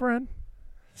weekend, my friend?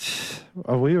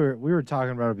 Oh, we were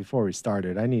talking about it before we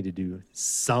started. I need to do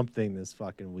something this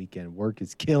fucking weekend. Work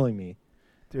is killing me.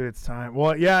 Dude, it's time.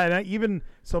 Well, yeah, and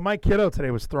so my kiddo today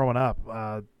was throwing up.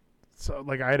 So,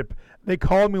 like, they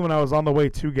called me when I was on the way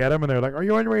to get him, and they were like, are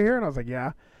you on your way here? And I was like,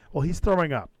 yeah. Well, he's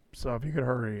throwing up, so if you could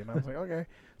hurry. And I was like, okay.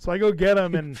 So I go get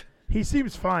him, and he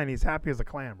seems fine. He's happy as a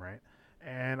clam, right?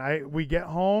 And we get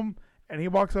home, and he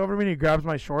walks over to me, and he grabs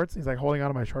my shorts. And he's, like, holding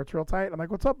onto my shorts real tight. I'm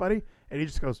like, what's up, buddy? And he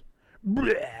just goes,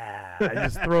 bleh, and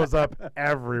just throws up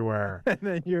everywhere. And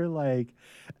then you're like,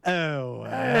 oh.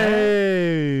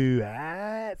 Hey.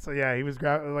 So, yeah, he was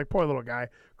like, poor little guy,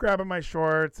 grabbing my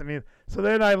shorts. I mean, so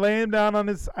then I lay him down on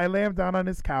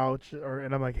his couch,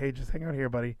 and I'm like, hey, just hang out here,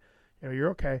 buddy. You know, you're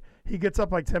okay. He gets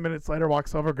up like 10 minutes later,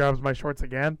 walks over, grabs my shorts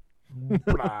again.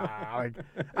 Like,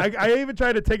 I even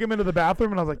tried to take him into the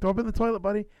bathroom, and I was like, throw up in the toilet,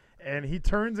 buddy. And he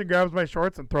turns and grabs my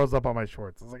shorts and throws up on my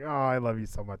shorts. I was like, oh, I love you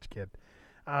so much, kid.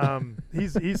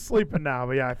 He's sleeping now,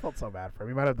 but yeah, I felt so bad for him.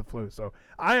 He might have the flu. So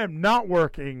I am not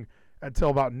working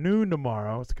until about noon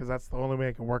tomorrow, because that's the only way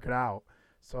I can work it out.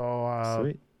 So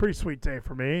Sweet. Pretty sweet day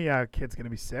for me. Yeah, kid's going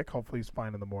to be sick. Hopefully he's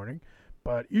fine in the morning.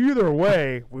 But either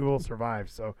way, we will survive.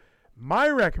 So my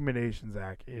recommendation,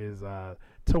 Zach, is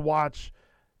to watch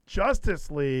Justice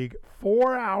League,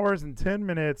 4 hours and 10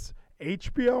 minutes,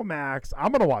 HBO Max.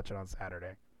 I'm going to watch it on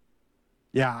Saturday.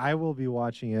 Yeah, I will be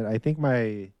watching it. I think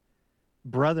my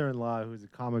brother-in-law, who's a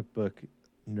comic book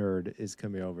nerd is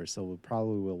coming over, so we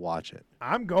probably will watch it.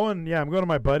 I'm going to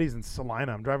my buddies in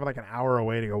Salina. I'm driving like an hour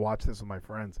away to go watch this with my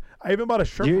friends. I even bought a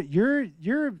shirt.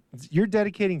 You're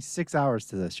dedicating 6 hours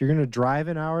to this. You're gonna drive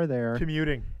an hour there,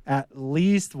 commuting, at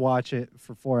least watch it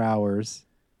for 4 hours,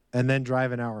 and then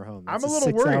drive an hour home. That's I'm a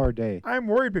little worried. 6-hour day. I'm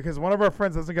worried because one of our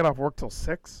friends doesn't get off work till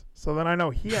 6. So then I know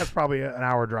he has probably an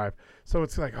hour drive. So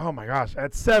it's like, oh my gosh,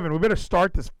 at 7, we better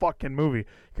start this fucking movie.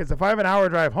 Because if I have an hour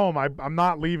drive home, I'm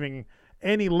not leaving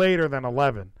any later than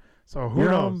 11. So who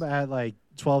You're knows? home at like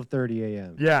 12:30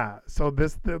 a.m. Yeah. So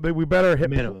we better hit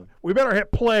minimum. We better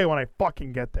hit play when I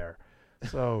fucking get there.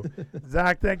 So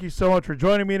Zach, thank you so much for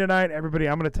joining me tonight. Everybody,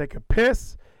 I'm going to take a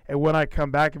piss. And when I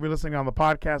come back, if you're listening on the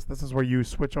podcast, this is where you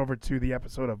switch over to the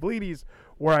episode of Bleedies,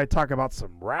 where I talk about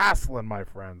some wrestling, my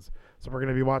friends. So we're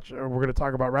going to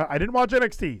talk about, I didn't watch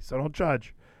NXT, so don't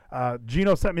judge.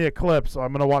 Gino sent me a clip, so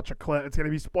I'm going to watch a clip. It's going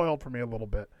to be spoiled for me a little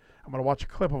bit. I'm going to watch a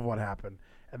clip of what happened.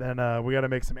 And then we got to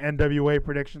make some NWA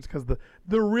predictions because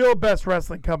the real best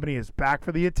wrestling company is back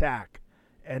for the attack.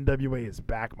 NWA is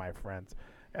back, my friends.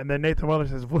 And then Nathan Weller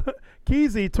says,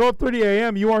 Keezy, 12:30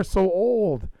 a.m., you are so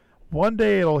old. One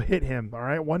day it'll hit him, all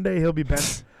right? One day he'll be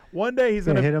bent. One day he's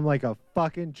going to hit him like a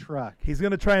fucking truck. He's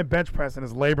going to try and bench press, and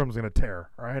his labrum's going to tear,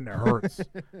 all right? And it hurts.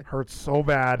 Hurts so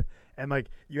bad. And, like,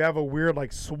 you have a weird,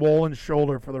 like, swollen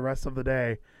shoulder for the rest of the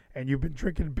day, and you've been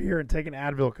drinking beer and taking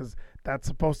Advil because that's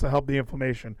supposed to help the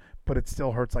inflammation, but it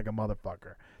still hurts like a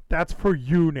motherfucker. That's for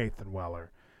you, Nathan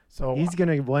Weller. So he's going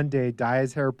to one day dye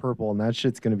his hair purple, and that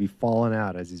shit's going to be falling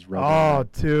out as he's rubbing Oh,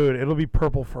 it. dude, it'll be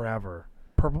purple forever.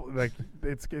 Purple, like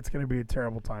it's going to be a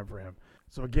terrible time for him.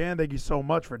 So again, thank you so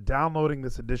much for downloading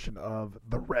this edition of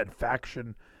the Red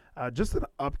Faction. Just an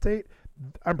update.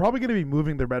 I'm probably going to be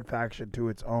moving the Red Faction to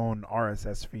its own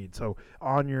RSS feed. So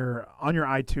on your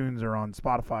iTunes or on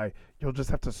Spotify, you'll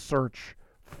just have to search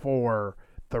for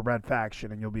the Red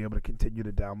Faction and you'll be able to continue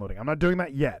to downloading. I'm not doing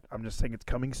that yet. I'm just saying it's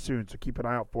coming soon. So keep an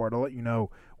eye out for it. I'll let you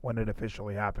know when it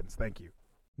officially happens. Thank you.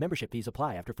 Membership fees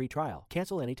apply after free trial.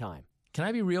 Cancel anytime. Can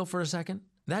I be real for a second?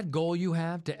 That goal you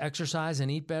have to exercise and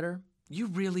eat better, you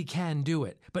really can do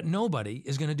it. But nobody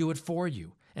is going to do it for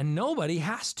you. And nobody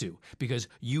has to, because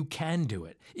you can do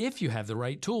it if you have the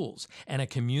right tools and a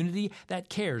community that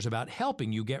cares about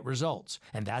helping you get results.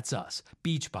 And that's us,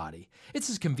 Beachbody. It's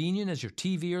as convenient as your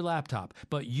TV or laptop,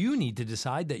 but you need to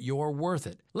decide that you're worth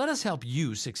it. Let us help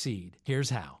you succeed.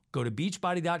 Here's how. Go to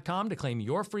beachbody.com to claim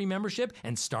your free membership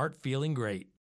and start feeling great.